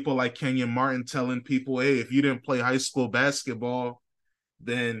 There's people like Kenyon Martin telling people, hey, if you didn't play high school basketball,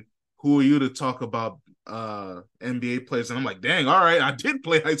 then who are you to talk about NBA players? And I'm like, dang, all right, I did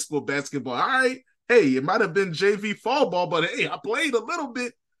play high school basketball. All right. Hey, it might have been JV fall ball, but hey, I played a little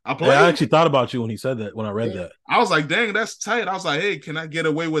bit. I Hey, I played. actually thought about you when he said that, when I read Yeah. that. I was like, dang, that's tight. I was like, hey, can I get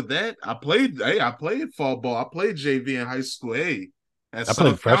away with that? I played fall ball. I played JV in high school. Hey, at I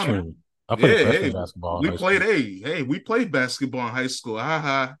played South County. freshman. I played Yeah, freshman hey, basketball in we high played, school. we played basketball in high school.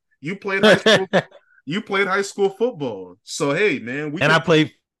 Haha. You played high school, you played high school football. So hey, man, we And I could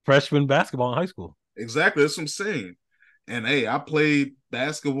played freshman basketball in high school. exactly that's what I'm saying. And hey, I played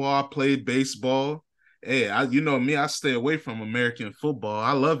basketball, I played baseball. Hey, you know me, I stay away from American football.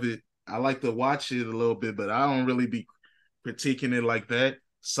 I love it. I like to watch it a little bit, but I don't really be critiquing it like that.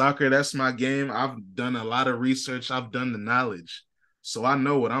 Soccer, that's my game. I've done a lot of research. I've done the knowledge. So I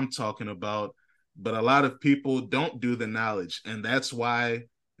know what I'm talking about. But a lot of people don't do the knowledge. And that's why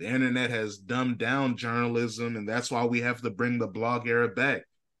the internet has dumbed down journalism. And that's why we have to bring the blog era back.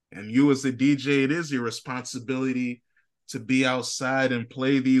 And you, as a DJ, it is your responsibility to be outside and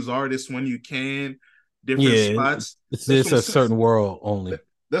play these artists when you can, different Yeah, spots. That's it's what I'm a saying. certain world only.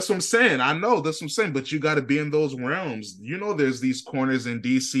 That's what I'm saying. I know that's what I'm saying, but you got to be in those realms. There's these corners in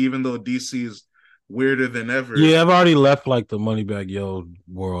DC, even though DC is weirder than ever. Yeah, I've already left like the Moneybag Yo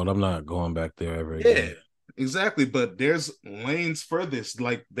world. I'm not going back there ever Yeah, again. exactly. But there's lanes for this.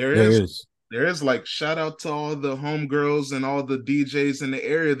 Like there There is is. There is like shout out to all the homegirls and all the DJs in the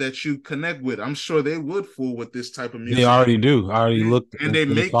area that you connect with. I'm sure they would fool with this type of They music. already do. I already And, looked and and they let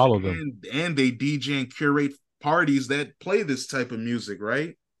me make follow them. and they DJ and curate parties that play this type of music,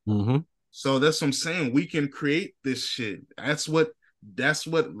 right? Mm-hmm. So that's what I'm saying. We can create this shit. That's what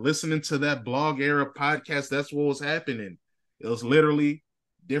listening to that blog era podcast, that's what was happening. It was literally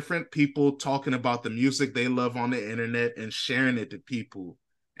different people talking about the music they love on the internet and sharing it to people.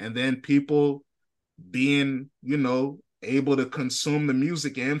 And then people being, able to consume the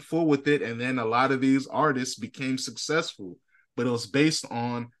music and fool with it. And then a lot of these artists became successful. But it was based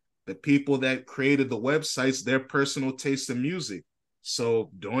on the people that created the websites, their personal taste in music.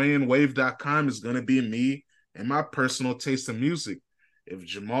 So DorianWave.com is going to be me and my personal taste in music. If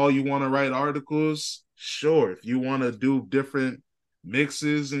Jamal, you want to write articles, sure. If you want to do different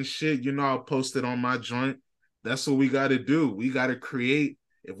mixes and shit, I'll post it on my joint. That's what we got to do. We got to create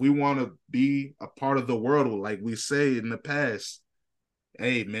if we want to be a part of the world, like we say in the past.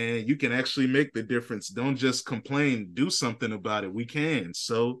 Hey man, you can actually make the difference. Don't just complain, do something about it. We can.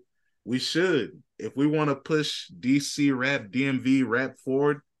 So we should. If we want to push DC rap, DMV rap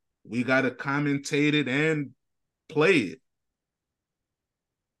forward, we got to commentate it and play it.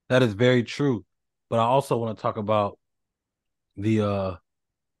 That is very true. But I also want to talk about the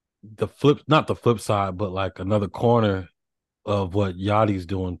flip, not the flip side, but like another corner of what Yachty's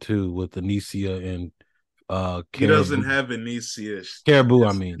doing too with Anicia and He doesn't Caribou. have Anicia. Caribou, I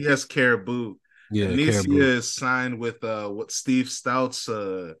Yes, mean. he has Caribou. Yeah, Anicia Caribou. is signed with what Steve Stout's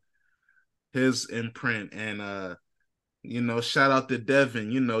his imprint and shout out to Devin.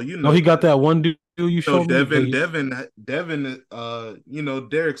 No, he got that one dude you showed me. Devin,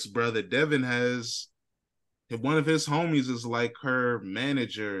 Derek's brother. Devin has one of his homies is like her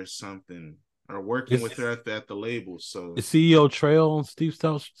manager or something, or working Is with her at the label. So, is CEO Trail on Steve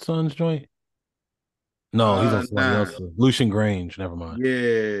Stout's son's joint? No, he's on somebody nah, else's. Lucian Grange. Never mind.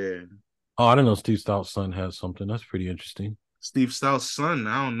 yeah, Oh, I didn't know Steve Stout's son has something. That's pretty interesting. Steve Stout's son.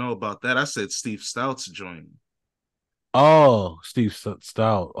 I don't know about that. I said Steve Stout's joint. Oh, Steve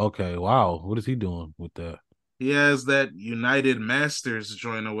Stout. Okay, wow. What is he doing with that? He has that United Masters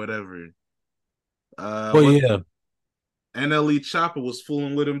joint or whatever. Well, What yeah. NLE Choppa was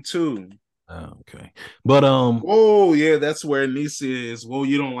fooling with him too. Oh, okay, but Oh yeah, that's where Nisa is. Whoa,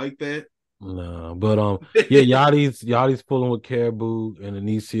 you don't like that? no, but yeah, Yachty's fooling with Caribou and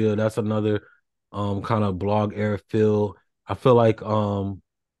Anicia. That's another kind of blog era feel. I feel like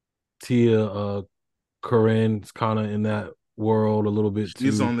Tia Corinne's kind of in that world a little bit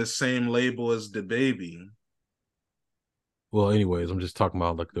She's too. on the same label as the baby. Well, anyways, I'm just talking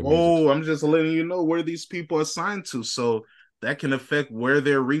about like the music, Oh, I'm just letting you know where these people are signed to, so that can affect where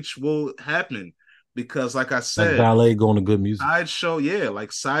their reach will happen. Because, like I like said, ballet going to good music. Sideshow, yeah,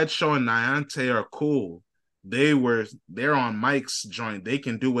 like Sideshow and Niontay are cool. They're on Mike's joint. They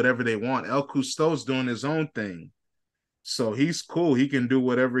can do whatever they want. El Cousteau's doing his own thing. So he's cool. He can do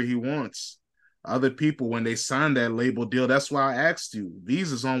whatever he wants. Other people, when they signed that label deal, that's why I asked you.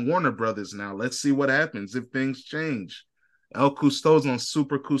 Veeze is on Warner Brothers now. Let's see what happens if things change. El Cousteau's on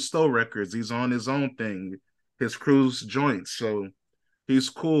Super Cousteau Records. He's on his own thing, his crew's joint. So he's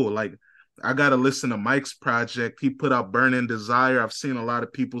cool. Like, I got to listen to Mike's project. He put out Burning Desire. I've seen a lot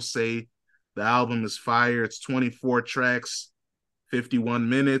of people say the album is fire. It's 24 tracks, 51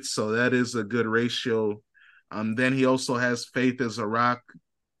 minutes. So that is a good ratio. Then he also has Faith is a Rock,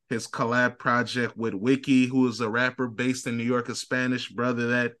 his collab project with Wiki, who is a rapper based in New York, a Spanish brother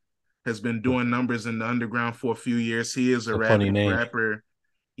that has been doing numbers in the underground for a few years. He is a A funny rapping name. rapper.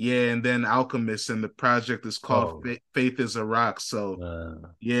 Yeah, and then Alchemist, and the project is called Oh, Faith is a Rock. So, uh,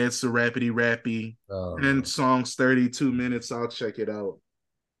 yeah, it's a rapidy rappy. uh, 10 songs, 32 minutes. I'll check it out.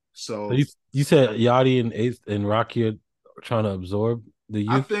 so So, you said Yachty and Ace and Rocky are trying to absorb the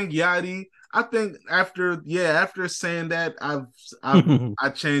I youth. think Yachty. I think after saying that, I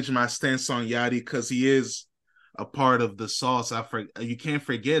changed my stance on Yachty because he is a part of the sauce. You can't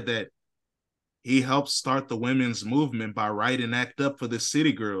forget that he helped start the women's movement by writing "Act Up" for the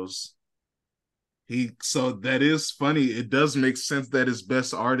City Girls. So that is funny. It does make sense that his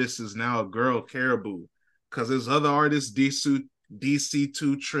best artist is now a girl, Caribou, because his other artists,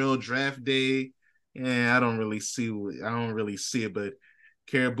 DC2 Trill, Draft Day. Yeah, I don't really see it, but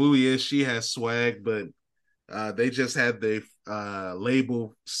Caribou, yeah, she has swag, but they just had the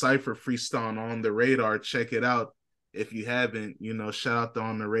label Cypher Freestyle on the radar. Check it out if you haven't. Shout out to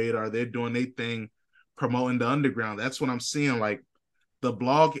On the Radar. They're doing their thing, promoting the underground. That's what I'm seeing. Like the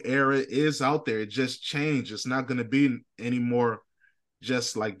blog era is out there. It just changed. It's not going to be anymore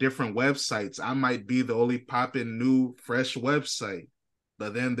just like different websites. I might be the only popping new fresh website.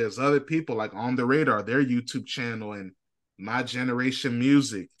 But then there's other people like On the Radar, their YouTube channel, and My Generation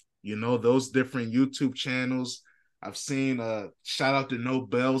Music, those different YouTube channels. I've seen shout out to No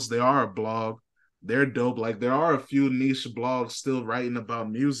Bells. They are a blog. They're dope. Like there are a few niche blogs still writing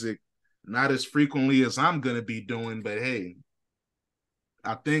about music, not as frequently as I'm gonna be doing, but hey,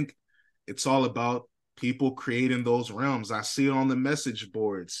 I think it's all about people creating those realms. I see it on the message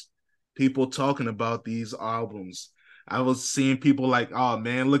boards, people talking about these albums. I was seeing people like, oh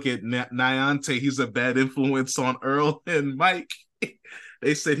man, look at Niontay. He's a bad influence on Earl and Mike.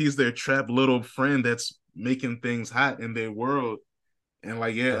 They said he's their trap little friend that's making things hot in their world. And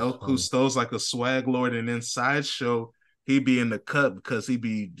like, yeah, That's El funny. Cousteau's like a swag lord, and then Sideshow, he be in the cut because he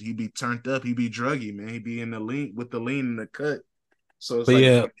be turned up, he be druggy, man. He be in the lean with the lean in the cut. So it's But like,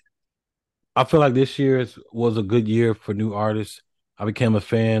 yeah, I feel like this year was a good year for new artists. I became a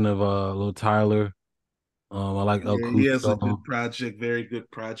fan of Lil Tyler. I like El yeah, he has a good Cousteau. project, very good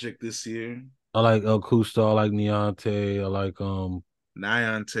project this year. I like El Cousteau. I like Niontay.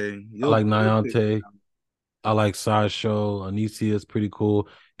 Niontay, I like Niontay. I like Sideshow. Anicia is pretty cool.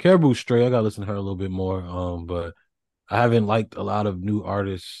 Caribou Stray, I gotta listen to her a little bit more. But I haven't liked a lot of new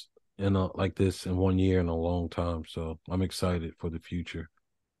artists like this in 1 year in a long time. So I'm excited for the future.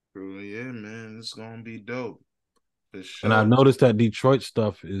 Yeah, man, it's gonna be dope for And I sure. noticed that Detroit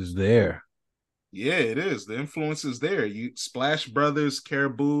stuff is there. Yeah, it is. The influence is there. You Splash Brothers,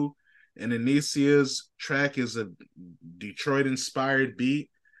 Caribou, and Anicia's track is a Detroit inspired beat,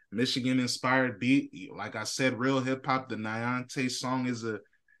 Michigan inspired beat. Like I said, real hip hop. The Nyontay song is a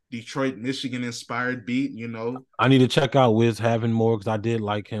Detroit, Michigan inspired beat. I need to check out Wiz having more because I did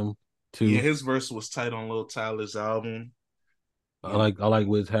like him Yeah, too. his verse was tight on Lil Tyler's album. I You know, like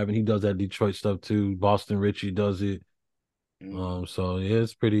Wiz having. He does that Detroit stuff too. Boston Richie does it. mm. So yeah,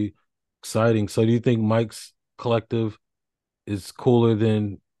 it's pretty exciting. So do you think Mike's collective is cooler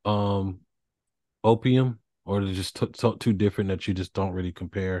than Opium, or they're just too different that you just don't really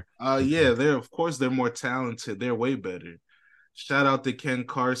compare the Yeah, two? they're more talented. They're way better. Shout out to Ken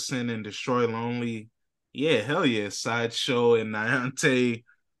Carson and Destroy Lonely. Yeah, hell yeah. Sideshow and Niante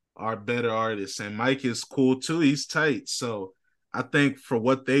are better artists. And Mike is cool too. He's tight. So I think for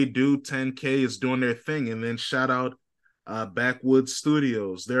what they do, 10K is doing their thing. And then shout out Backwoods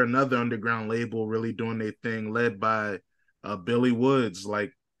Studios. They're another underground label really doing their thing, led by Billy Woods.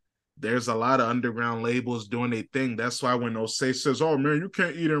 Like there's a lot of underground labels doing their thing. That's why when Osei says, "Oh man, you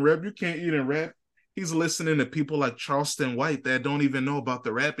can't eat and rap, you can't eat and rap," he's listening to people like Charleston White that don't even know about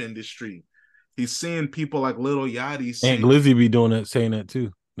the rap industry. He's seeing people like Little Yachty Aunt saying, Glizzy be doing that, saying that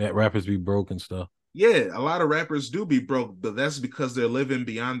too. That rappers be broke and stuff. yeah, a lot of rappers do be broke, but that's because they're living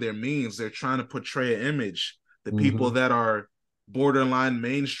beyond their means. They're trying to portray an image. The people Hmm. that are borderline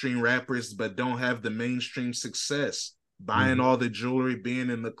mainstream rappers but don't have the mainstream success, buying Hmm. all the jewelry, being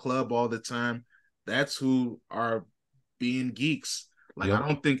in the club all the time, that's who are being geeks. Like I Yep.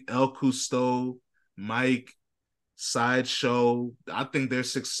 don't think El Cousteau, Mike, Sideshow, I think they're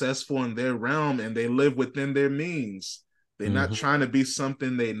successful in their realm and they live within their means. They're not Hmm. trying to be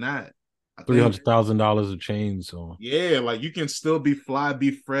something they're not. I Three think hundred thousand dollars of chains. So yeah, like you can still be fly,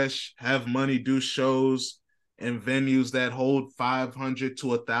 be fresh, have money, do shows and venues that hold 500 to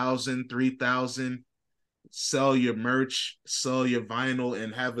 1,000, 3,000. Sell your merch, sell your vinyl,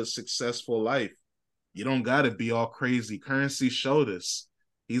 and have a successful life. You don't got to be all crazy. Currency showed us.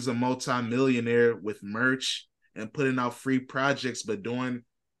 He's a multi-millionaire with merch and putting out free projects, but doing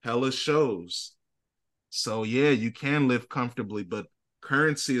hella shows. So yeah, you can live comfortably, but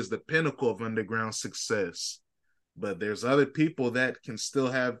Currency is the pinnacle of underground success. But there's other people that can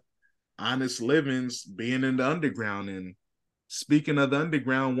still have honest livings being in the underground. And speaking of the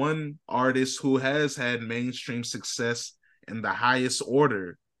underground, one artist who has had mainstream success in the highest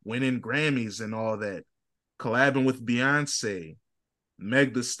order, winning Grammys and all that, collabing with Beyonce.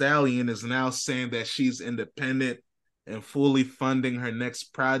 Meg the Stallion is now saying that she's independent and fully funding her next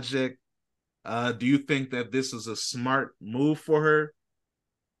project. Do you think that this is a smart move for her?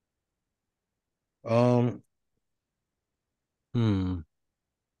 um hmm.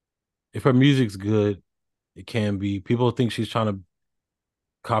 If her music's good, it can be. People think she's trying to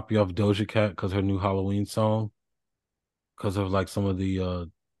copy off Doja Cat because her new Halloween song, because of like some of the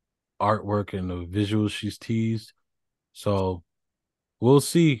artwork and the visuals she's teased. So we'll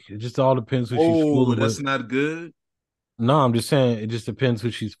see. It just all depends who she's Oh, fooling that's with. not good. No, I'm just saying it just depends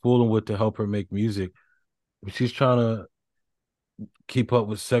who she's fooling with to help her make music. If she's trying to keep up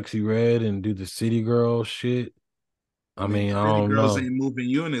with Sexy Red and do the City Girl shit, I I mean, mean, I City don't Girls know. ain't moving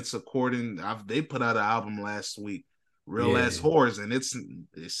units according. They put out an album last week, Real Ass Yeah. Whores, and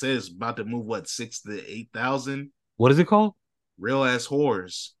it says about to move what 6 to 8,000. What is it called? Real ass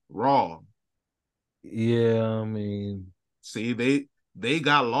whores, raw. Yeah, I mean, See, they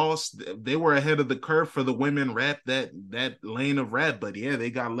got lost. They were ahead of the curve for the women rap that lane of rap, but yeah, they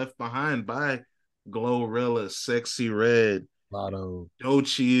got left behind by Glorilla, Sexy Red, Lotto.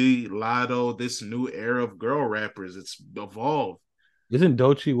 Doechii, Lotto. This new era of girl rappers. It's evolved. Isn't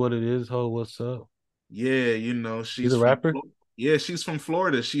Doechii what it is? Ho, what's up? Yeah, She's she's a from rapper? yeah, she's from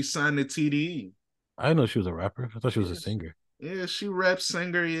Florida. She signed to TDE. I didn't know she was a rapper. I thought she was a Yeah, singer. yeah, she rap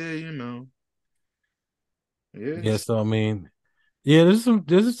singer. Yeah, Yeah, yes. so I mean, yeah, there's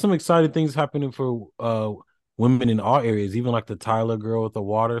some exciting things happening for women in all areas, even like the Tyler girl with the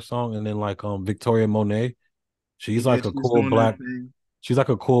water song, and then like Victoria Monet. She's Yeah, like a she's cool doing her black thing. she's like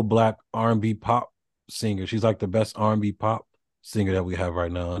a cool black R&B pop singer. She's like the best R&B pop singer that we have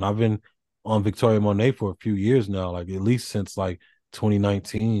right now. And I've been on Victoria Monet for a few years now, like at least since like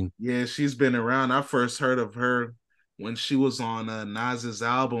 2019. Yeah, she's been around. I first heard of her when she was on Nas's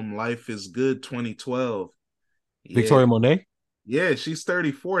album Life is Good 2012. Yeah, Victoria Monet? yeah, she's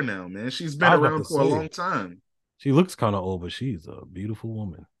 34 now, man. She's been I was about around to for a long say time. she looks kind of old, but she's a beautiful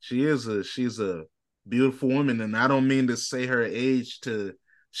woman. She's a beautiful woman, and I don't mean to say her age to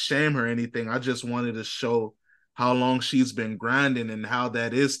shame her or anything. I just wanted to show how long she's been grinding and how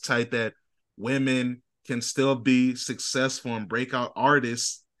that is tight that women can still be successful and breakout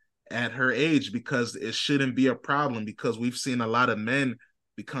artists at her age because it shouldn't be a problem because we've seen a lot of men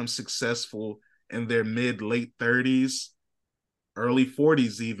become successful in their mid late 30s, early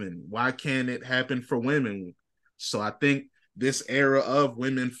 40s even. Why can't it happen for women? So I think this era of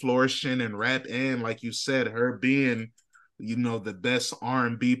women flourishing and rap and like you said, her being, the best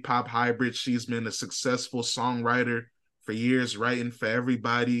R&B pop hybrid. She's been a successful songwriter for years, writing for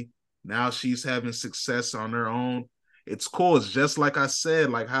everybody. Now she's having success on her own. It's cool. It's just like I said,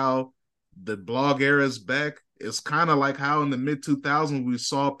 like how the blog era is back. It's kind of like how in the mid 2000s we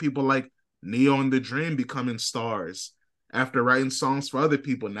saw people like Neo and the Dream becoming stars after writing songs for other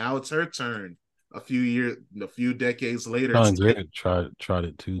people. Now it's her turn. A few decades later, it's Sean like, Garrett tried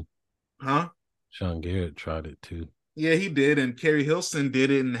it too. huh? Sean Garrett tried it too. Yeah, he did, and Carrie Hilson did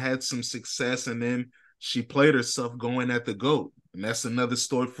it and had some success, and then she played herself going at the GOAT, and that's another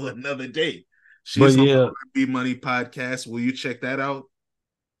story for another day. But She's on the yeah, R&B Money podcast. Will you check that out?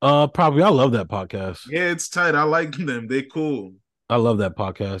 probably I love that podcast. Yeah, it's tight. I like them. They cool. I love that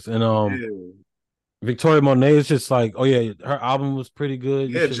podcast. And Yeah, Victoria Monet is just like, oh yeah, her album was pretty good.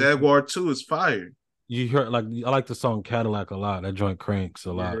 You yeah. should listen. Jaguar 2 is fire. You heard like I like the song Cadillac a lot. That joint cranks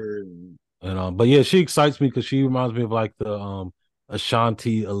a lot. Yeah. And but yeah, she excites me because she reminds me of like the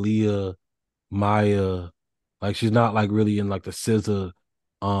Ashanti, Aaliyah, Maya. Like she's not like really in like the SZA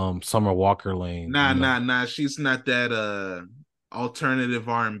Summer Walker lane, Nah, you know. nah, nah. She's not that alternative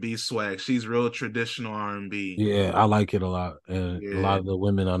R&B swag. She's real traditional R&B. Yeah, I like it a lot. And a lot Yeah. of the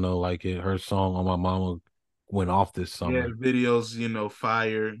women I know like it. Her song on My Mama went off this Yeah, summer. videos,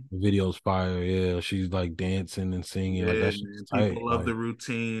 fire. The video's fire. Yeah, she's like dancing and singing. Like Yeah, that shit's man. tight. People love the Like,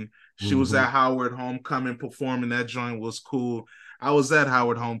 routine. She was mm-hmm. at Howard Homecoming performing. That joint was cool. I was at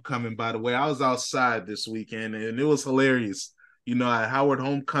Howard Homecoming, by the way. I was outside this weekend and it was hilarious. At Howard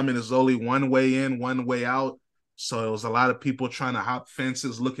Homecoming is only one way in, one way out. So it was a lot of people trying to hop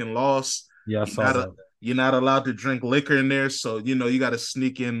fences looking lost. Yeah, I You saw gotta that. you're not allowed to drink liquor in there. So, you gotta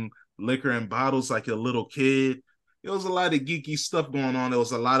sneak in liquor in bottles like a little kid. There was a lot of geeky stuff going on. There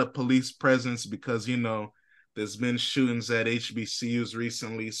was a lot of police presence because, there's been shootings at HBCUs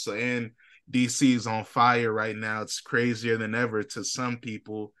recently. So, and DC is on fire right now. It's crazier than ever to some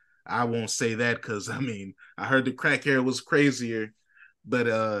people. I won't say that because I heard the crack era was crazier, but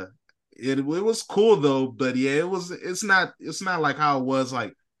it was cool though. But yeah, it's not like how it was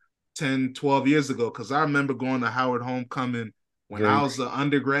like 10, 12 years ago. Cause I remember going to Howard Homecoming when I Very was an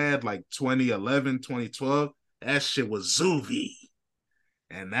undergrad, like 2011, 2012. That shit was Zuvi.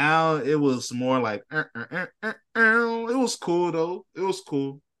 And now it was more like, it was cool though. It was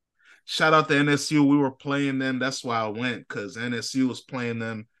cool. Shout out to NSU. We were playing them. That's why I went because NSU was playing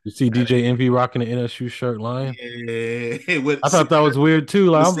them. You see At, DJ Envy rocking the NSU shirt lying? yeah, with I thought that Caesar, was weird too.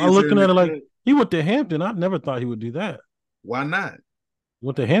 Like with I'm Caesar looking in at the it like clip. he went to Hampton. I never thought he would do that. Why not? He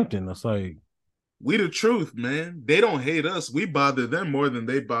went to Hampton. That's like, We the truth, man. They don't hate us. We bother them more than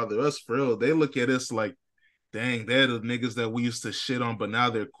they bother us. For real, they look at us like, dang, they're the niggas that we used to shit on, but now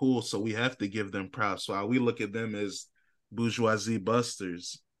they're cool, so we have to give them props. So we look at them as bourgeoisie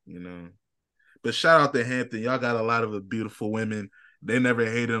busters. But shout out to Hampton. Y'all got a lot of beautiful women. They never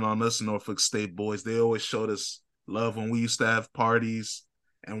hated on us Norfolk State boys. They always showed us love when we used to have parties.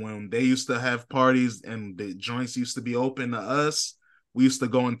 And when they used to have parties and the joints used to be open to us, we used to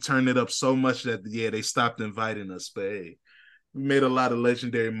go and turn it up so much that, yeah, they stopped inviting us. But hey, We made a lot of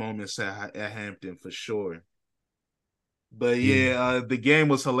legendary moments at Hampton for sure. But Yeah. yeah, the game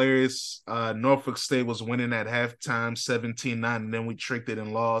was hilarious. Norfolk State was winning at halftime 17-9, and then we tricked it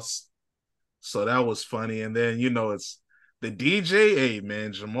and lost. So that was funny. And then, it's the DJ. Hey,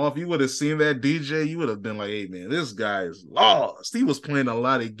 man, Jamal, if you would have seen that DJ, you would have been like, hey, man, this guy is lost. He was playing a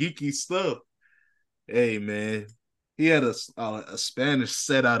lot of geeky stuff. Hey, man, he had a Spanish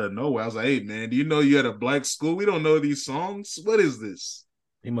set out of nowhere. I was like, hey, man, do you know you had a black school? We don't know these songs. What is this?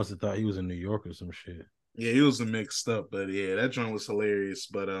 He must have thought he was in New York or some shit. Yeah, he was mixed up, but yeah, that joint was hilarious.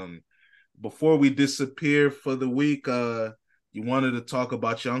 But before we disappear for the week, you wanted to talk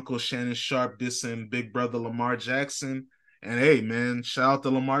about your uncle Shannon Sharpe dissing Big Brother Lamar Jackson. And hey, man, shout out to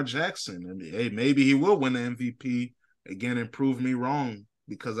Lamar Jackson. I mean, hey, maybe he will win the MVP again and prove me wrong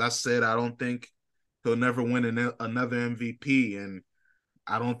because I said I don't think he'll never win another MVP, and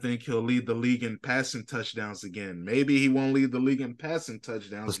I don't think he'll lead the league in passing touchdowns again. Maybe he won't lead the league in passing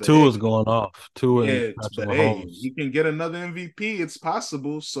touchdowns, Because but hey, Tua is going off. Tua and yeah, Patrick but hey, Mahomes. he can get another MVP. It's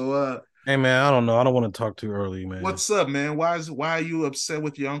possible. So Hey man, I don't know. I don't want to talk too early, man. what's up, man? Why are you upset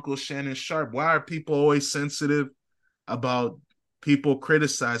with your uncle Shannon Sharpe? Why are people always sensitive about people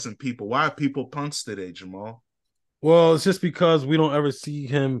criticizing people? Why are people punks today, Jamal? Well, it's just because we don't ever see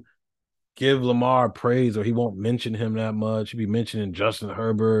him give Lamar praise, or he won't mention him that much. He'd be mentioning Justin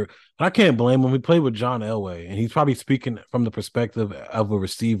Herbert. I can't blame him. He played with John Elway, and he's probably speaking from the perspective of a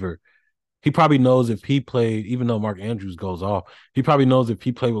receiver. He probably knows if he played, even though Mark Andrews goes off, he probably knows if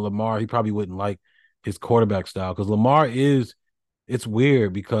he played with Lamar, he probably wouldn't like his quarterback style. Because Lamar is, it's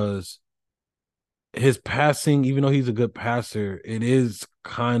weird because his passing, even though he's a good passer, it is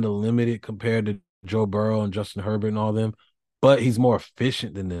kind of limited compared to Joe Burrow and Justin Herbert and all them. But he's more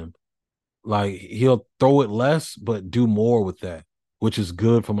efficient than them. Like he'll throw it less, but do more with that, which is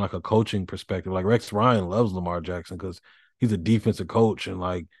good from like a coaching perspective. Like Rex Ryan loves Lamar Jackson because he's a defensive coach, and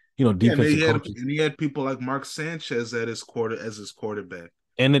like Yeah, and defensive coaches he had people like Mark Sanchez at his quarterback.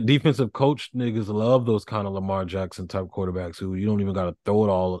 and the defensive coach niggas love those kind of Lamar Jackson type quarterbacks who you don't even got to throw it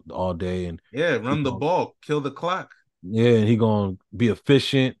all day, and Yeah, he run the going ball, kill the clock. yeah, and he gonna be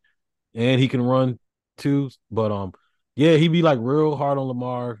efficient, and he can run too. But yeah, he be like real hard on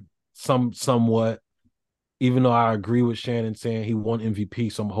Lamar, somewhat. Even though I agree with Shannon saying he won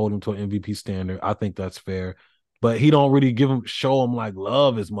MVP, so I'm holding him to an MVP standard. I think that's fair. But he don't really show him like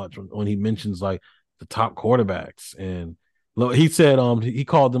love as much when he mentions like the top quarterbacks. And look, he said he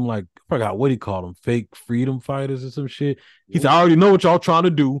called them like, I forgot what he called them, fake freedom fighters or some shit. He said, I Ooh. already know what y'all trying to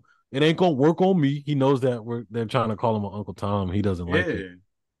do. It ain't gonna work on me. He knows that they're trying to call him an Uncle Tom. He doesn't like it.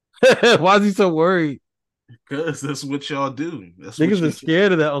 Yeah, Why is he so worried? because that's what y'all do. Niggas are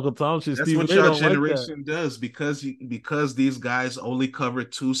scared of that Uncle Tom shit. That's Stephen what A y'all don't like that. generation does because these guys only cover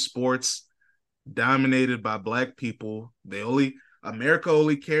two sports dominated by black people. America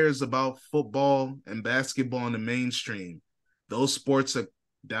only cares about football and basketball in the mainstream. Those sports are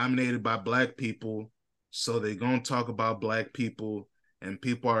dominated by black people, so they're gonna talk about black people, and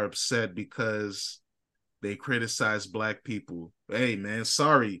people are upset because they criticize black people. Hey man,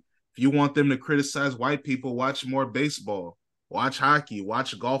 sorry. If you want them to criticize white people, watch more baseball, watch hockey,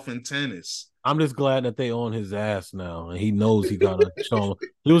 watch golf and tennis. I'm just glad that they on his ass now, and he knows he gotta show him.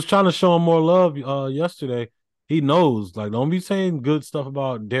 He was trying to show him more love yesterday. He knows, like, don't be saying good stuff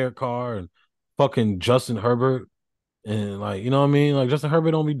about Derek Carr and fucking Justin Herbert, and like, you know what I mean? Like Justin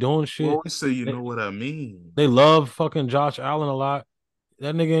Herbert don't be doing Well, shit. we say you They, know what I mean. they love fucking Josh Allen a lot.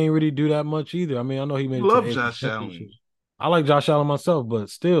 That nigga ain't really do that much either. I mean, I know he You made it to the love AFC Josh Championship. Allen. I like Josh Allen myself, but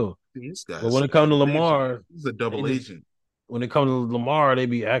still. This But guy's when a it comes to double agent. Lamar, He's a they double just agent. when it comes to Lamar, they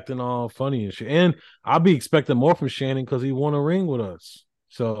be acting all funny and shit. And I'll be expecting more from Shannon because he won a ring with us.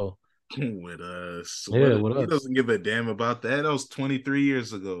 So With us. yeah, What with he us. doesn't give a damn about that. That was 23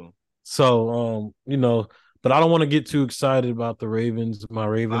 years ago. So but I don't want to get too excited about the Ravens. My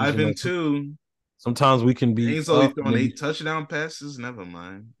Ravens, 5-2. sometimes we can be Ain't only up and throwing then 8 touchdown passes. Never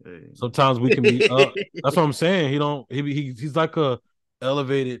mind. sometimes we can be up. Hey. That's what I'm saying. He don't he's like a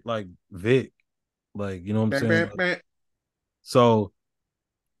elevated like Vic. Like, you know what I'm Bam, saying? bam, bam. So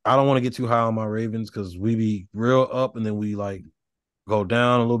I don't want to get too high on my Ravens because we be real up and then we like go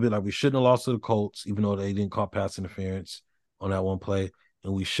down a little bit. Like we shouldn't have lost to the Colts, even though they didn't call pass interference on that one play.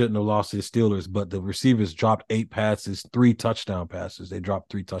 And we shouldn't have lost to the Steelers, but the receivers dropped 8 passes, 3 touchdown passes. They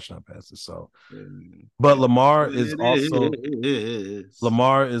dropped 3 touchdown passes. So, but It is.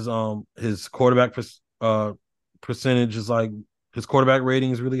 Lamar is his quarterback percentage is like his quarterback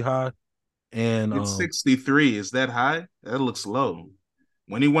rating is really high. And It's 63. Is that high? That looks low.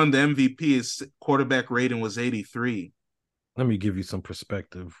 When he won the MVP, his quarterback rating was 83. Let me give you some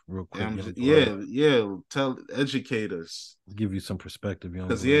perspective real And quick, young blood. yeah, yeah. Tell educate us. Give you some perspective, young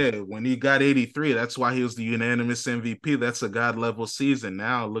Because blood. yeah, when he got 83, that's why he was the unanimous MVP. That's a god level season.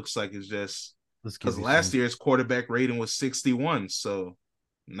 Now it looks like it's just Let's because give you last some. year's quarterback rating was 61, so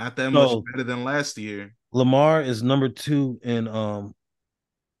not that much So better than last year. Lamar is number two in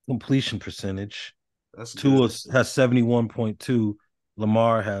completion percentage. That's good. Tua has 71.2.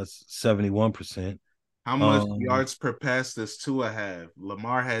 Lamar has 71%. How much Um yards per pass does Tua have?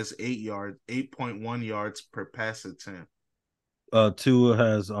 Lamar has 8 yards, 8.1 yards per pass attempt. Tua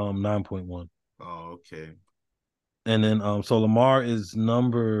has 9.1. Oh, okay. And then so Lamar is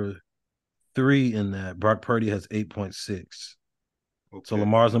number three in that. Brock Purdy has 8.6. So Okay.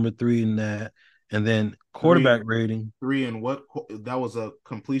 Lamar's number three in that. And then Three, quarterback rating, three, and what? That was a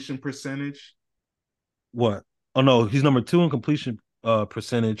completion percentage. what? Oh no, he's number two in completion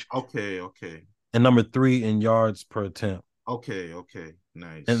percentage Okay, okay, and number three in yards per attempt. okay, okay.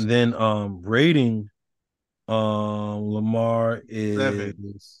 Nice. And then rating, Lamar Seven.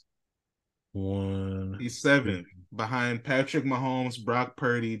 is one. He's seventh behind Patrick Mahomes, Brock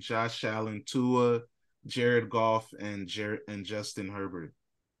Purdy, Josh Allen, Tua, Jared Goff, and Justin Herbert.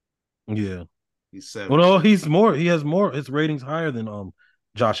 Yeah. He's Well, seventh. no, he's more. He has more. His ratings higher than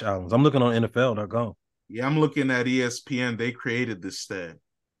Josh Allen's. I'm looking on NFL.com. Yeah, I'm looking at ESPN. They created this stat.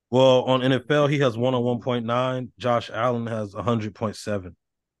 Well, on NFL, he has 101.9. Josh Allen has 100.7.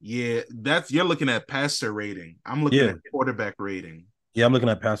 Yeah, that's you're looking at passer rating. I'm looking Yeah. at quarterback rating. Yeah, I'm looking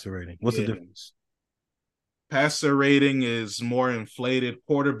at passer rating. What's the Yeah. difference? Passer rating is more inflated.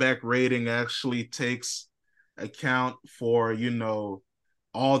 Quarterback rating actually takes account for,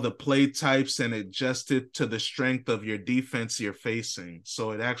 all the play types and adjust it to the strength of your defense you're facing.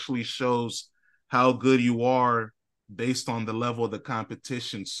 So it actually shows how good you are based on the level of the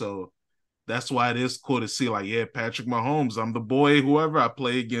competition. So that's why it is cool to see, like, yeah, Patrick Mahomes, I'm the boy, whoever I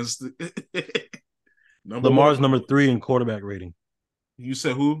play against. Number one. Lamar's number three in quarterback rating. You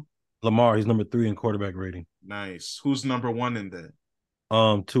said who? Lamar, he's number three in quarterback rating. Nice. Who's number one in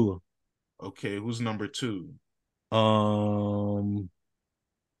that? Tua. Okay, who's number two? Um,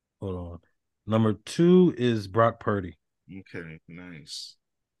 hold on. Number two is Brock Purdy. Okay, nice.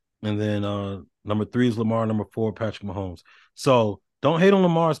 And then number three is Lamar, number four, Patrick Mahomes. So don't hate on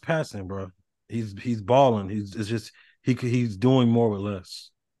Lamar's passing, bro. He's balling. It's just he's doing more with less.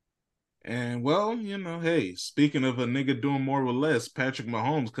 And well, hey, speaking of a nigga doing more with less, Patrick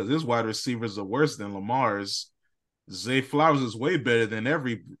Mahomes, because his wide receivers are worse than Lamar's. Zay Flowers is way better than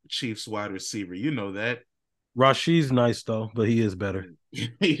every Chiefs wide receiver. You know that. Rashid's nice though, but he is better.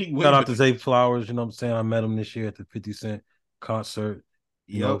 He way Shout out better. to Zay Flowers. You know what I'm saying? I met him this year at the 50 Cent concert.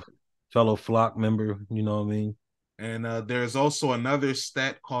 You Yep. know, fellow Flock member. You know what I mean? And there's also another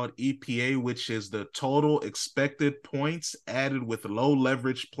stat called EPA, which is the total expected points added with low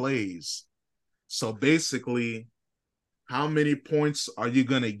leverage plays. So basically, how many points are you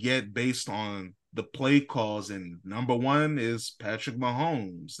going to get based on the play calls? And number one is Patrick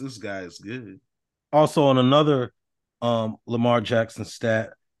Mahomes. This guy is good. Also, on another Lamar Jackson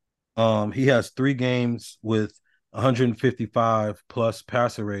stat, he has 3 games with 155 plus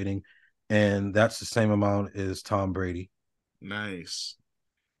passer rating, and that's the same amount as Tom Brady. Nice.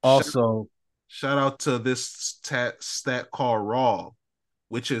 Shout, Also, shout out to this stat called Raw,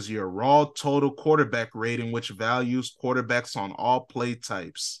 which is your raw total quarterback rating, which values quarterbacks on all play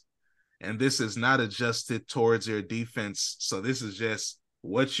types. And this is not adjusted towards your defense. So this is just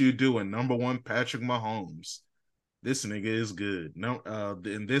what you do. And number one, Patrick Mahomes. This nigga is good. No,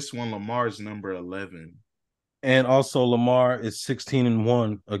 in this one, Lamar's number 11. and also Lamar is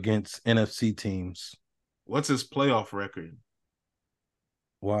 16-1 against NFC teams. What's his playoff record?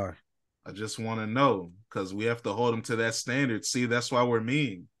 Why? I just want to know because we have to hold him to that standard. See, that's why we're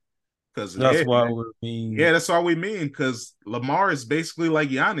mean. Because That's yeah, why man. we're being. Yeah, that's all we mean. Because Lamar is basically like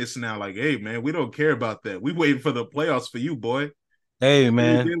Giannis now. Like, hey, man, we don't care about that. We waiting for the playoffs for you, boy. Hey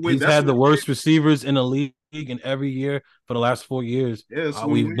man, he's That's had what the worst receivers in the league in every year for the last 4 years. yeah, that's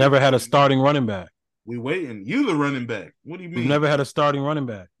what we We've waiting never had for, a man. starting running back. We waiting. You the running back. What do you We've mean? never had a starting running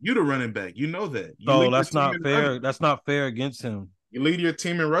back. You the running back. You know that. You So lead your that's team not in fair. running. That's not fair against him. You lead your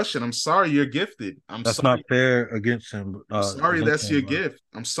team in rushing. I'm sorry you're gifted. I'm That's sorry. not fair against him. I'm sorry Against that's him, your bro. gift.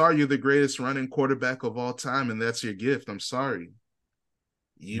 I'm sorry you're the greatest running quarterback of all time, and that's your gift. I'm sorry.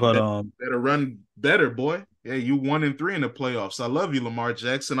 You But better run better, boy. Yeah, you 1-3 in the playoffs. I love you, Lamar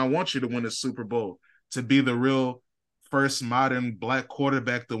Jackson. I want you to win the Super Bowl, to be the real first modern black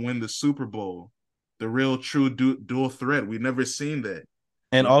quarterback to win the Super Bowl, the real true dual threat. We've never seen that.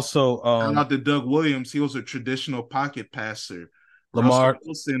 and You also shout out to Doug Williams. He was a traditional pocket passer. Russell Lamar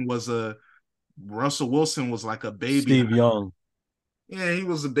Wilson was a Russell Wilson was like a baby. Steve Young. Yeah, he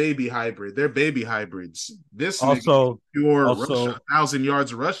was a baby hybrid. They're baby hybrids. This nigga is Also, pure rush, also, 1,000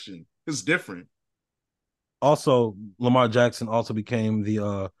 yards rushing. It's different. also, Lamar Jackson also became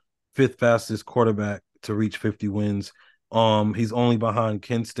the fifth fastest quarterback to reach 50 wins. He's only behind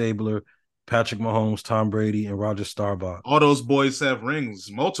Ken Stabler, Patrick Mahomes, Tom Brady, and Roger Staubach. All those boys have rings,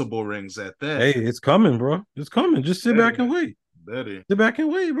 multiple rings at that. Hey, it's coming, bro. It's coming. Just sit back Better, and wait. better. Sit back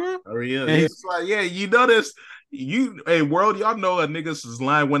and wait, bro. Hurry up. And Yeah, he's it's like, yeah, you know this. Hey, world, y'all know a nigga's is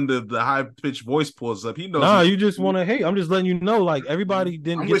lying when the high pitched voice pulls up. He knows nah, he's. you just want to hate. I'm just letting you know, like everybody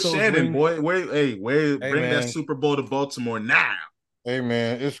didn't I'm get with those Shannon, rings. boy. Hey, Bring that man. Super Bowl to Baltimore now. Hey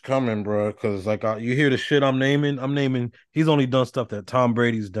man, it's coming, bro. Because like you hear the shit I'm naming. I'm naming. He's only done stuff that Tom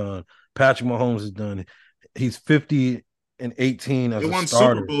Brady's done. Patrick Mahomes has done. He's 50-18 They as a won Super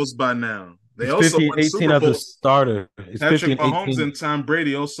starter. Bowls by now. They He's also 50 and won 18 Super as a Bowls. starter. He's 50 Patrick and Mahomes 18. and Tom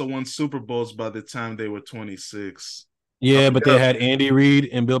Brady also won Super Bowls by the time they were 26. Yeah, Hurry but they up. had Andy Reid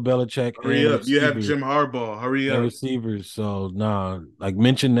and Bill Belichick Hurry up. You have receivers Jim Harbaugh. Hurry and up. receivers. So nah, like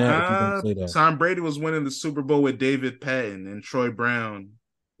mention that if you're gonna say that. Tom Brady was winning the Super Bowl with David Patton and Troy Brown.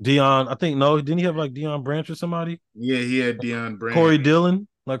 Dion, I think no, didn't he have like Dion Branch or somebody? Yeah, he had Deion Branch. Corey Dillon?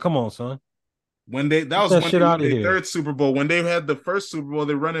 Like, come on, son. When they that Get was that when shit they won out of their here. third Super Bowl. When they had the first Super Bowl,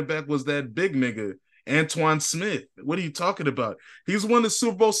 their running back was that big nigga, Antoine Smith. What are you talking about? He's won the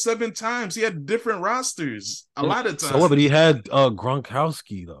Super Bowl 7 times. He had different rosters a lot of So what? But he times. had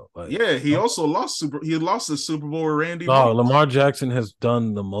Gronkowski though. Like, Yeah, he also lost the Super Bowl with Randy no, Moss. Lamar Jackson has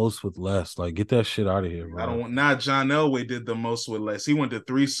done the most with less. Like, get that shit out of here, I don't bro. want not John Elway did the most with less. He went to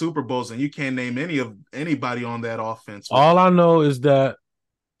 3 Super Bowls, and you can't name anybody on that offense with. All I know is that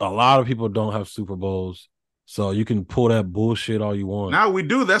a lot of people don't have Super Bowls, so you can pull that bullshit all you want. Now we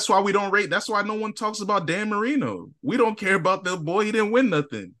do. That's why we don't rate. That's why no one talks about Dan Marino. We don't care about the boy. He didn't win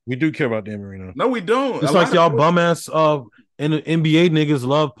nothing. We do care about Dan Marino. No, we don't. A It's like lot of y'all boys. bum ass in the NBA niggas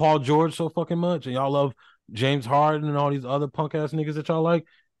love Paul George so fucking much, and y'all love James Harden and all these other punk ass niggas that y'all like.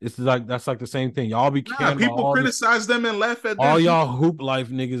 It's like that's like the same thing. Y'all be Nah, caring about people criticize them and laugh at all them. y'all hoop life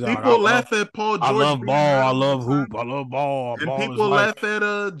niggas. Like, People laugh at Paul I George love being ball. hurt I all the love hoop. time. I love ball. And Ball is people life. laugh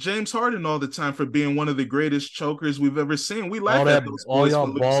at James Harden all the time for being one of the greatest chokers we've ever seen. We All laugh at that, those all boys y'all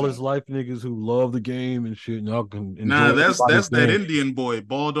for ball losing. is life niggas who love the game and shit, and y'all can Nah, enjoy that's everybody's that game. Indian boy.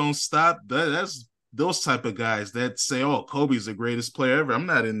 Ball don't stop. That's those type of guys that say, "Oh, Kobe's the greatest player ever." I'm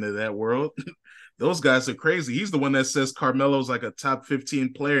not into that world. Those guys are crazy. He's the one that says Carmelo's like a top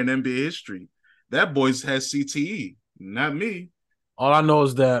 15 player in NBA history. That boy's has CTE, not me. All I know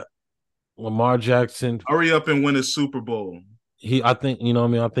is that Lamar Jackson, Hurry up and win a Super Bowl. I think, you know what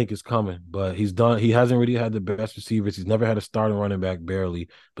I mean? I think it's coming, but he hasn't really had the best receivers. He's never had a starting running back barely,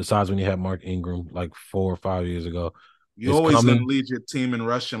 besides when he had Mark Ingram like 4 or 5 years ago. You It's always coming. unlead your team in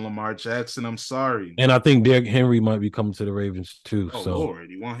rushing Lamar Jackson. I'm sorry. And I think Derrick Henry might be coming to the Ravens too. Oh So Lord,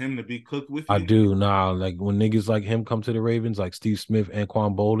 you want him to be cooked with I you? do now. Like when niggas like him come to the Ravens, like Steve Smith,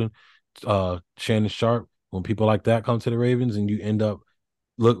 Anquan Bolden, Shannon Sharpe, when people like that come to the Ravens and they end up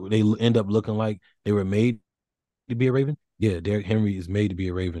looking like they were made to be a Raven. Yeah, Derrick Henry is made to be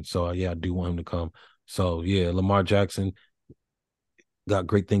a Raven. So yeah, I do want him to come. So yeah, Lamar Jackson got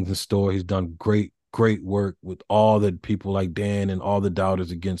great things in store. He's done great work with all the people like Dan and all the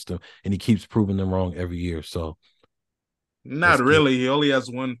doubters against him, and he keeps proving them wrong every year. So Not let's keep. really. He only has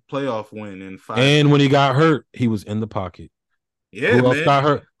one playoff win in 5 years. And when he got hurt, he was in the pocket. Yeah, Who else man. got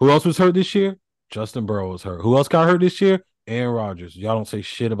hurt? Who else was hurt this year? Justin Burrow was hurt. Who else got hurt this year? Aaron Rodgers. Y'all don't say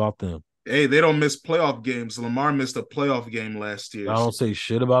shit about them. Hey, they don't miss playoff games. Lamar missed a playoff game last year. Y'all So don't say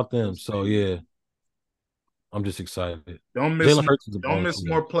shit about them. So yeah, I'm just excited. don't miss Jalen Hurts is a don't baller miss too,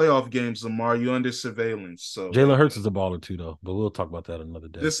 though. more playoff games, Lamar. You under surveillance. So Jalen Hurts is a baller too, though. But we'll talk about that another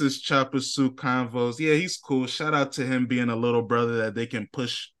day. this is Choppa Suit Convos. Yeah, he's cool. Shout out to him being a little brother that they can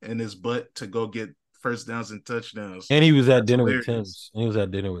push in his butt to go get first downs and touchdowns. And he was at That's dinner with hilarious. Tim's. He was at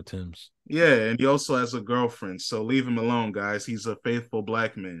dinner with Tim's. Yeah, and he also has a girlfriend. So leave him alone, guys. He's a faithful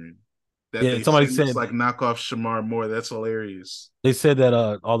black man. That Yeah, they somebody say looks said like knockoff Shamar Moore. That's hilarious. they said that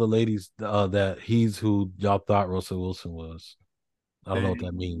all the ladies that he's who y'all thought Russell Wilson was. I don't know what that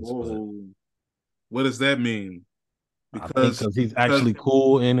Dang. means, but Whoa. What does that mean? I think Because because he's actually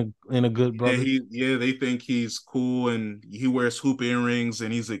cool and a good yeah, brother, they think he's cool and he wears hoop earrings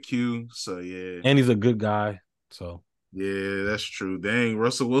and he's a Q. So yeah. and he's a good guy. So Yeah, that's true. Dang,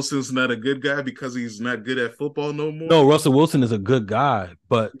 Russell Wilson's not a good guy because he's not good at football no more. no, Russell Wilson is a good guy,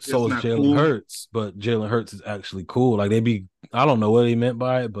 but He's so is not Jalen cool. Hurts. But Jalen Hurts is actually cool. Like I don't know what they meant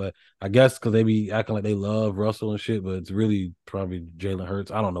by it, but I guess because they be acting like they love Russell and shit, but it's really probably Jalen Hurts.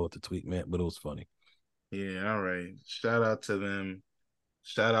 I don't know what the tweet meant, but it was funny. Yeah, all right. Shout out to them.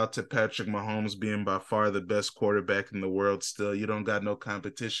 Shout out to Patrick Mahomes being by far the best quarterback in the world still. You don't got no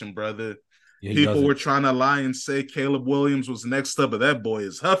competition, brother. Yeah, he People doesn't. were trying to lie and say Caleb Williams was next up, but that boy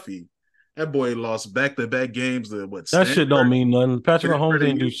is huffy. That boy lost back-to-back games to what, That shit don't Stanford, mean nothing. Patrick Mahomes Stanford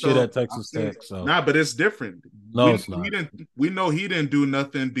and ain't do shit Utah. at Texas Tech, so Nah, but it's different. no, it's not. We know he didn't do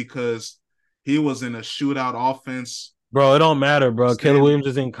nothing because he was in a shootout offense. Bro, it don't matter, bro. Caleb Standing. Williams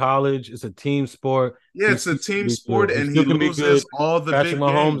is in college. It's a team sport. Yeah, He it's a still can team be sport good. He and he still can be loses good. all the Patrick big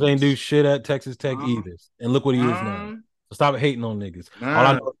Mahomes ain't do games. shit at Texas Tech Uh, either. And look what he is now. uh, So stop hating on niggas. All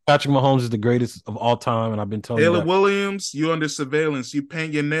I nah. know is Patrick Mahomes is the greatest of all time, and I've been telling you Caleb that. Williams, you under surveillance. You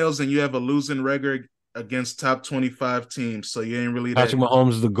paint your nails and you have a losing record against top 25 teams. So you ain't really that. Patrick Mahomes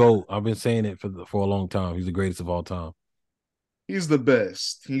is the GOAT. I've been saying it for a long time. He's the greatest of all time. He's the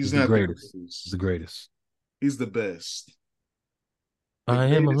best. He's He's the not the greatest. He's the greatest. greatest. He's the best. The I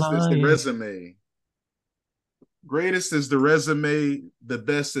am a greatest is the lion. resume. Greatest is the resume. The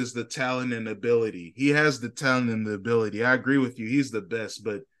best is the talent and ability. He has the talent and the ability. I agree with you. He's the best,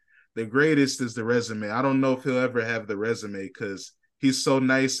 but the greatest is the resume. I don't know if he'll ever have the resume because he's so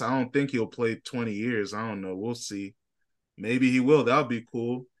nice. I don't think he'll play 20 years. I don't know. We'll see. Maybe he will. That'll be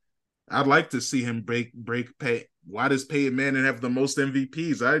cool. I'd like to see him break pay. Why does Peyton Manning have the most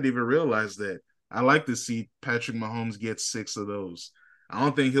MVPs? I didn't even realize that. I like to see Patrick Mahomes get 6 of those. I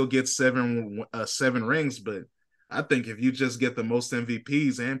don't think he'll get seven rings, but I think if you just get the most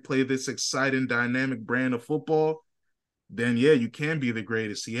MVPs and play this exciting, dynamic brand of football, then yeah, you can be the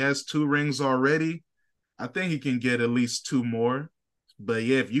greatest. He has 2 rings already. I think he can get at least 2 more. But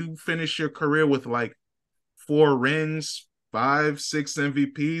yeah, if you finish your career with like 4 rings, 5, 6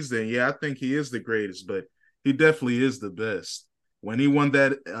 MVPs, then yeah, I think he is the greatest, but he definitely is the best. When he won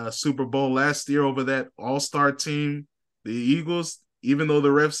that Super Bowl last year over that All-Star team, the Eagles, even though the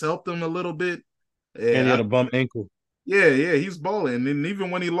refs helped him a little bit, And he yeah, had a bum ankle. yeah, he's balling. And even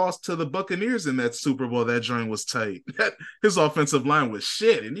when he lost to the Buccaneers in that Super Bowl, that joint was tight. His offensive line was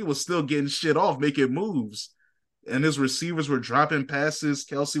shit, and he was still getting shit off, making moves. And his receivers were dropping passes.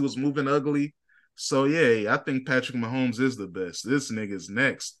 Kelsey was moving ugly. So yeah, I think Patrick Mahomes is the best. This nigga's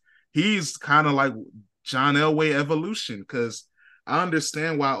next. He's kind of like John Elway evolution because I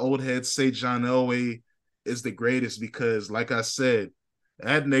understand why old heads say John Elway is the greatest because, like I said,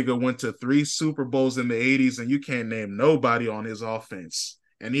 that nigga went to 3 Super Bowls in the 80s and you can't name nobody on his offense.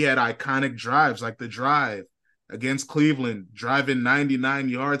 And he had iconic drives like the drive against Cleveland, driving 99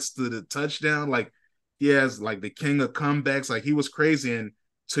 yards to the touchdown. Like he has like the king of comebacks. Like he was crazy. And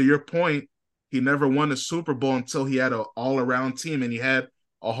to your point, he never won a Super Bowl until he had an all-around team and he had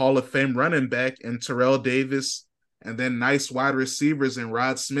a Hall of Fame running back in Terrell Davis and then nice wide receivers in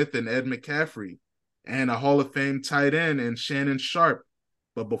Rod Smith and Ed McCaffrey and a Hall of Fame tight end and Shannon Sharpe.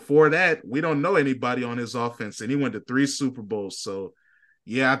 But before that, we don't know anybody on his offense, and he went to 3 Super Bowls. So,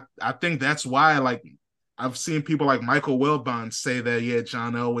 yeah, I think that's why. Like, I've seen people like Michael Wilbon say that, yeah,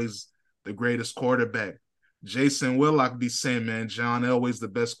 John Elway's the greatest quarterback. Jason Willock be saying, man, John Elway's the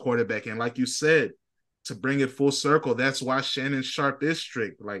best quarterback. And like you said, to bring it full circle, that's why Shannon Sharpe is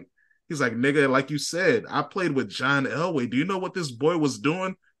strict. Like, he's like, nigga, like you said, I played with John Elway. Do you know what this boy was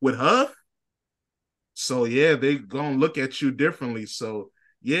doing with Huff? So yeah, they gonna look at you differently. So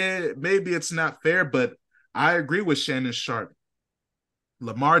yeah, maybe it's not fair, but I agree with Shannon Sharpe.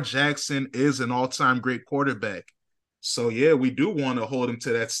 Lamar Jackson is an all-time great quarterback. So yeah, we do want to hold him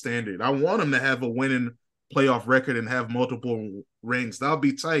to that standard. I want him to have a winning playoff record and have multiple rings. That'll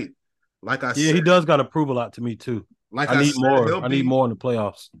be tight. Like I Yeah, said, he does got to prove a lot to me too. like I I need said, more. he'll I need be more in the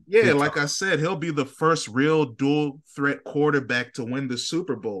playoffs. yeah, Big time. like I said, he'll be the first real dual threat quarterback to win the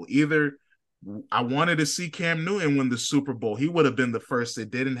Super Bowl. Either I wanted to see Cam Newton win the Super Bowl. He would have been the first. It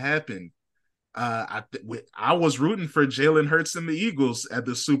didn't happen. I was rooting for Jalen Hurts and the Eagles at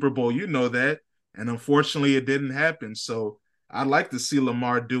the Super Bowl. You know that. And unfortunately, it didn't happen. So I'd like to see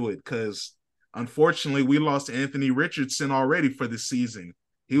Lamar do it because unfortunately, we lost Anthony Richardson already for the season.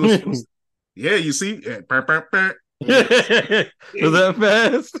 He was supposed to, yeah, you see, yeah, Was that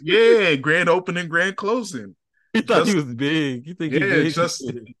fast? yeah, grand opening, grand closing. He thought he Just was big. You think he yeah, big?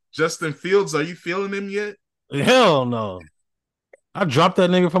 Justin Fields. Are you feeling him yet? Hell no. I dropped that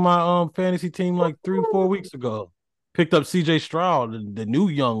nigga from my fantasy team like 3 or 4 weeks ago. Picked up CJ Stroud, the new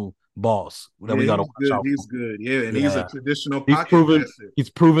young boss that Yeah, we got to he's watch good. out He's for. good. Yeah, and he's a Yeah, traditional he's pocket proven passer. he's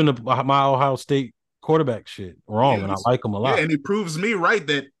proven my Ohio State quarterback shit Yeah, wrong, and I like him a yeah, lot. and he proves me right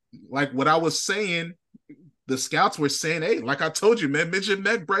that like what I was saying, the scouts were saying, hey, like I told you, man, midget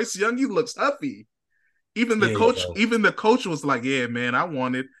Mac Bryce Young, he looks huffy. Yeah, he does. Even the coach was like, yeah, man, I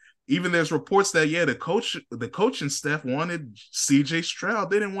wanted. Even there's reports that yeah, the coaching staff wanted CJ Stroud.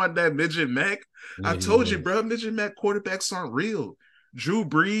 They didn't want that midget Mac. I Yeah, he told you, was. bro, midget Mac quarterbacks aren't real. Drew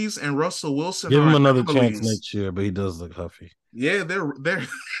Brees and Russell Wilson Give are him another chance anomalies. next year, but he does look huffy. Yeah, they're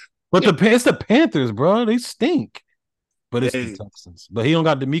But it's the Panthers, bro. They stink. But it's the hey, Texans. But he don't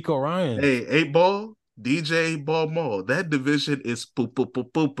got D'Amico Ryans. hey, 8 ball, DJ 8 ball Mall. That division is poo poo poo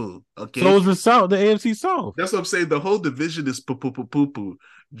poo poo. So Okay. is the South, the AFC South. That's what I'm saying. The whole division is poo poo poo poo poo.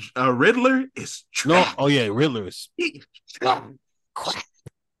 Riddler is No, trash. oh yeah, Riddler is crap.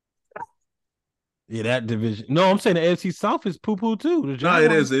 Yeah, that division. No, I'm saying the AFC South is poo poo too. The No, it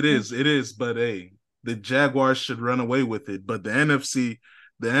Jaguars. is, it is, it is. But hey, the Jaguars should run away with it. But the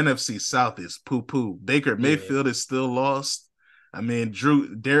NFC South is poo poo. Baker Yeah. Mayfield is still lost. I mean,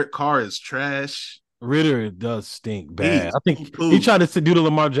 Derek Carr is trash. Ritter does stink bad. He's I think poo he poo. tried to do the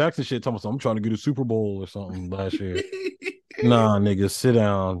Lamar Jackson shit. Talking about, I'm trying to get a Super Bowl or something last year. Nah, nigga, sit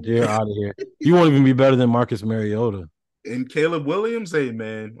down. You're out of here. You won't even be better than Marcus Mariota. And Caleb Williams, hey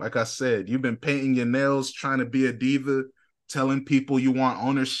man, like I said, you've been painting your nails, trying to be a diva, telling people you want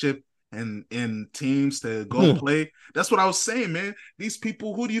ownership and teams to go play. That's what I was saying, man. These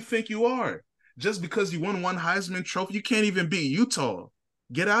people, who do you think you are? Just because you won one Heisman Trophy, you can't even beat Utah.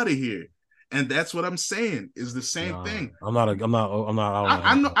 Get out of here. And that's what I'm saying. Is the same Nah, thing. I'm not. I don't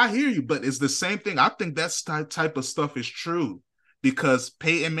I know. know, I hear you, but it's the same thing. I think that type of stuff is true because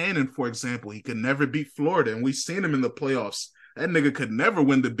Peyton Manning, for example, he could never beat Florida, and we've seen him in the playoffs. That nigga could never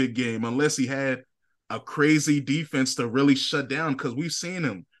win the big game unless he had a crazy defense to really shut down. Because we've seen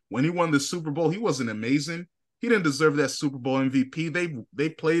him when he won the Super Bowl, he wasn't amazing. He didn't deserve that Super Bowl MVP. They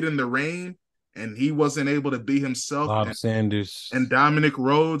played in the rain, and he wasn't able to be himself. Bob Sanders. And Dominic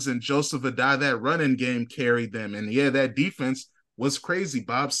Rhodes and Joseph Adai, that running game carried them. And yeah, that defense was crazy.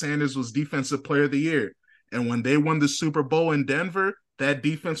 Bob Sanders was Defensive Player of the Year. And when they won the Super Bowl in Denver, that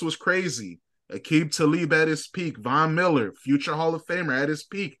defense was crazy. Aqib Talib at his peak, Von Miller, future Hall of Famer at his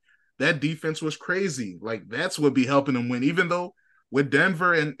peak. That defense was crazy. Like, that's what be helping them win. Even though with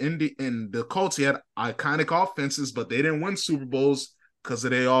Denver and Indy and the Colts, he had iconic offenses, but they didn't win Super Bowls because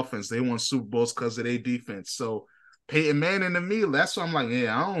of their offense. They won Super Bowls because of their defense. So Peyton Manning to me, that's why I'm like,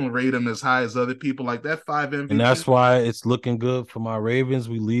 yeah, I don't rate him as high as other people. Like that 5 And MVP. that's why it's looking good for my Ravens.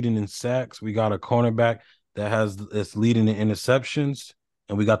 We leading in sacks. We got a cornerback that's leading in interceptions,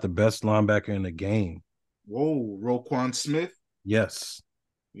 and we got the best linebacker in the game. Whoa, Roquan Smith. Yes.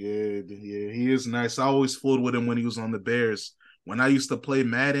 Yeah, he is nice. I always fooled with him when he was on the Bears. When I used to play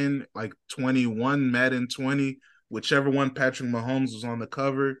Madden, like 21, Madden 20, whichever one Patrick Mahomes was on the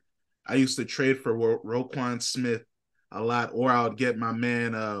cover, I used to trade for Roquan Smith a lot, or I would get my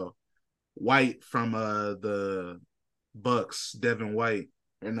man White from the Bucks, Devin White.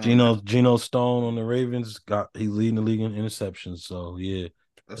 And Geno Stone on the Ravens he's leading the league in interceptions. So yeah,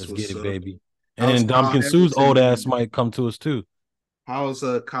 that's let's get what's it, up. baby. And How's then Kyle Dominican Sue's Hamilton old ass doing? might come to us too. How's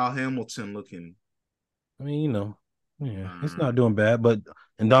Kyle Hamilton looking? I mean, yeah, he's Uh, not doing bad, but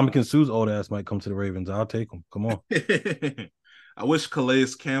and Dominican Sue's old ass might come to the Ravens. I'll take him. Come on. I wish Calais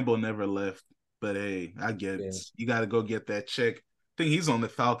Campbell never left, but hey, I get it. Yeah. You got to go get that check. I think he's on the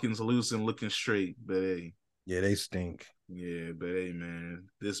Falcons losing, looking straight, but hey. Yeah, they stink. Yeah, but hey, man,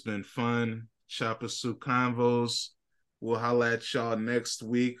 this been fun. Choppa Soup Convos. We'll holla at y'all next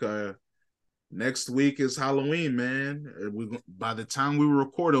week. Next week is Halloween, man. By the time we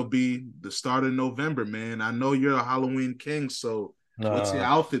record, it'll be the start of November, man. I know you're a Halloween king, so what's your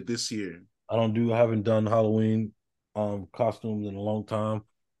outfit this year? I haven't done Halloween costumes in a long time.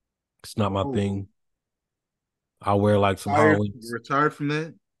 It's not my thing. I wear like some Halloween. You retired from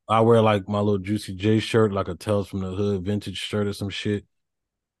that? I wear like my little Juicy J shirt, like a Tales from the Hood vintage shirt or some shit.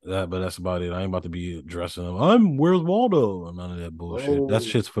 But that's about it. I ain't about to be dressing up. Where's Waldo? And none of that bullshit. That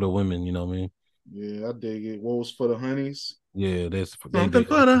shit's for the women, you know what I mean? Yeah, I dig it. What was for the honeys? Yeah, Something for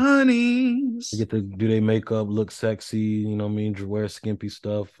the they honeys. get to do their makeup, look sexy, you know what I mean? Wear skimpy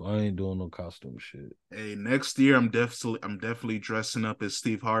stuff. I ain't doing no costume shit. Hey, next year I'm definitely dressing up as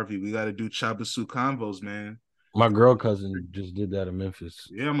Steve Harvey. We got to do Chabasu Convos, man. My girl cousin just did that in Memphis.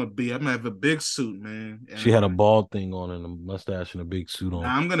 Yeah, I'm gonna have a big suit, man. And She had a bald thing on and a mustache and a big suit on.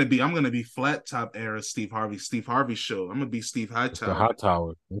 I'm gonna be flat top era Steve Harvey show. I'm gonna be Steve The Hightower. Hot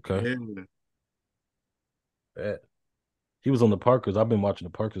Tower. Okay. Yeah. Yeah. He was on the Parkers. I've been watching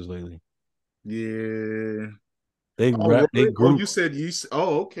the Parkers lately. Yeah. They Oh, rap. They really? Oh, group. you said you.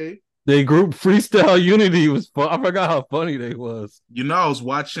 Oh, okay. They group freestyle unity was fun. I forgot how funny they was. You know, I was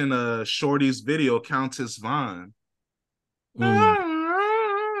watching Shorty's video, Countess Vaughn. Mm.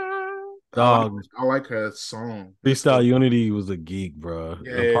 Dog. I like her song. That's Freestyle the Unity was a geek, bro.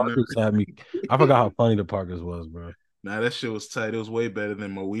 The yeah. No. Parkers had me. I forgot how funny the Parkers was, bro. Nah, that shit was tight. It was way better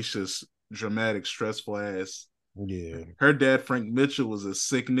than Moesha's dramatic, stressful ass. Yeah. Her dad, Frank Mitchell, was a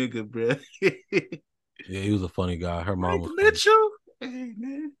sick nigga, bro. Yeah, he was a funny guy. Her mom Frank was funny. Mitchell. Hey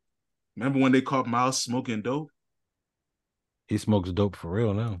man, remember when they caught Miles smoking dope? He smokes dope for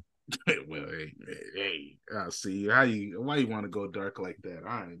real now. Well, hey, I see how you. Why you want to go dark like that?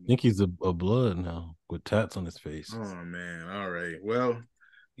 I I think he's a blood now with tats on his face. Oh man, all right. Well,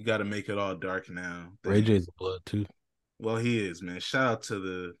 you got to make it all dark now. Ray Damn. J's a blood too. Well, he is, man. Shout out to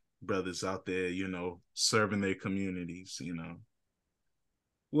the brothers out there, serving their communities.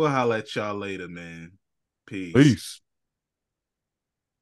 We'll holla at y'all later, man. Peace. Peace.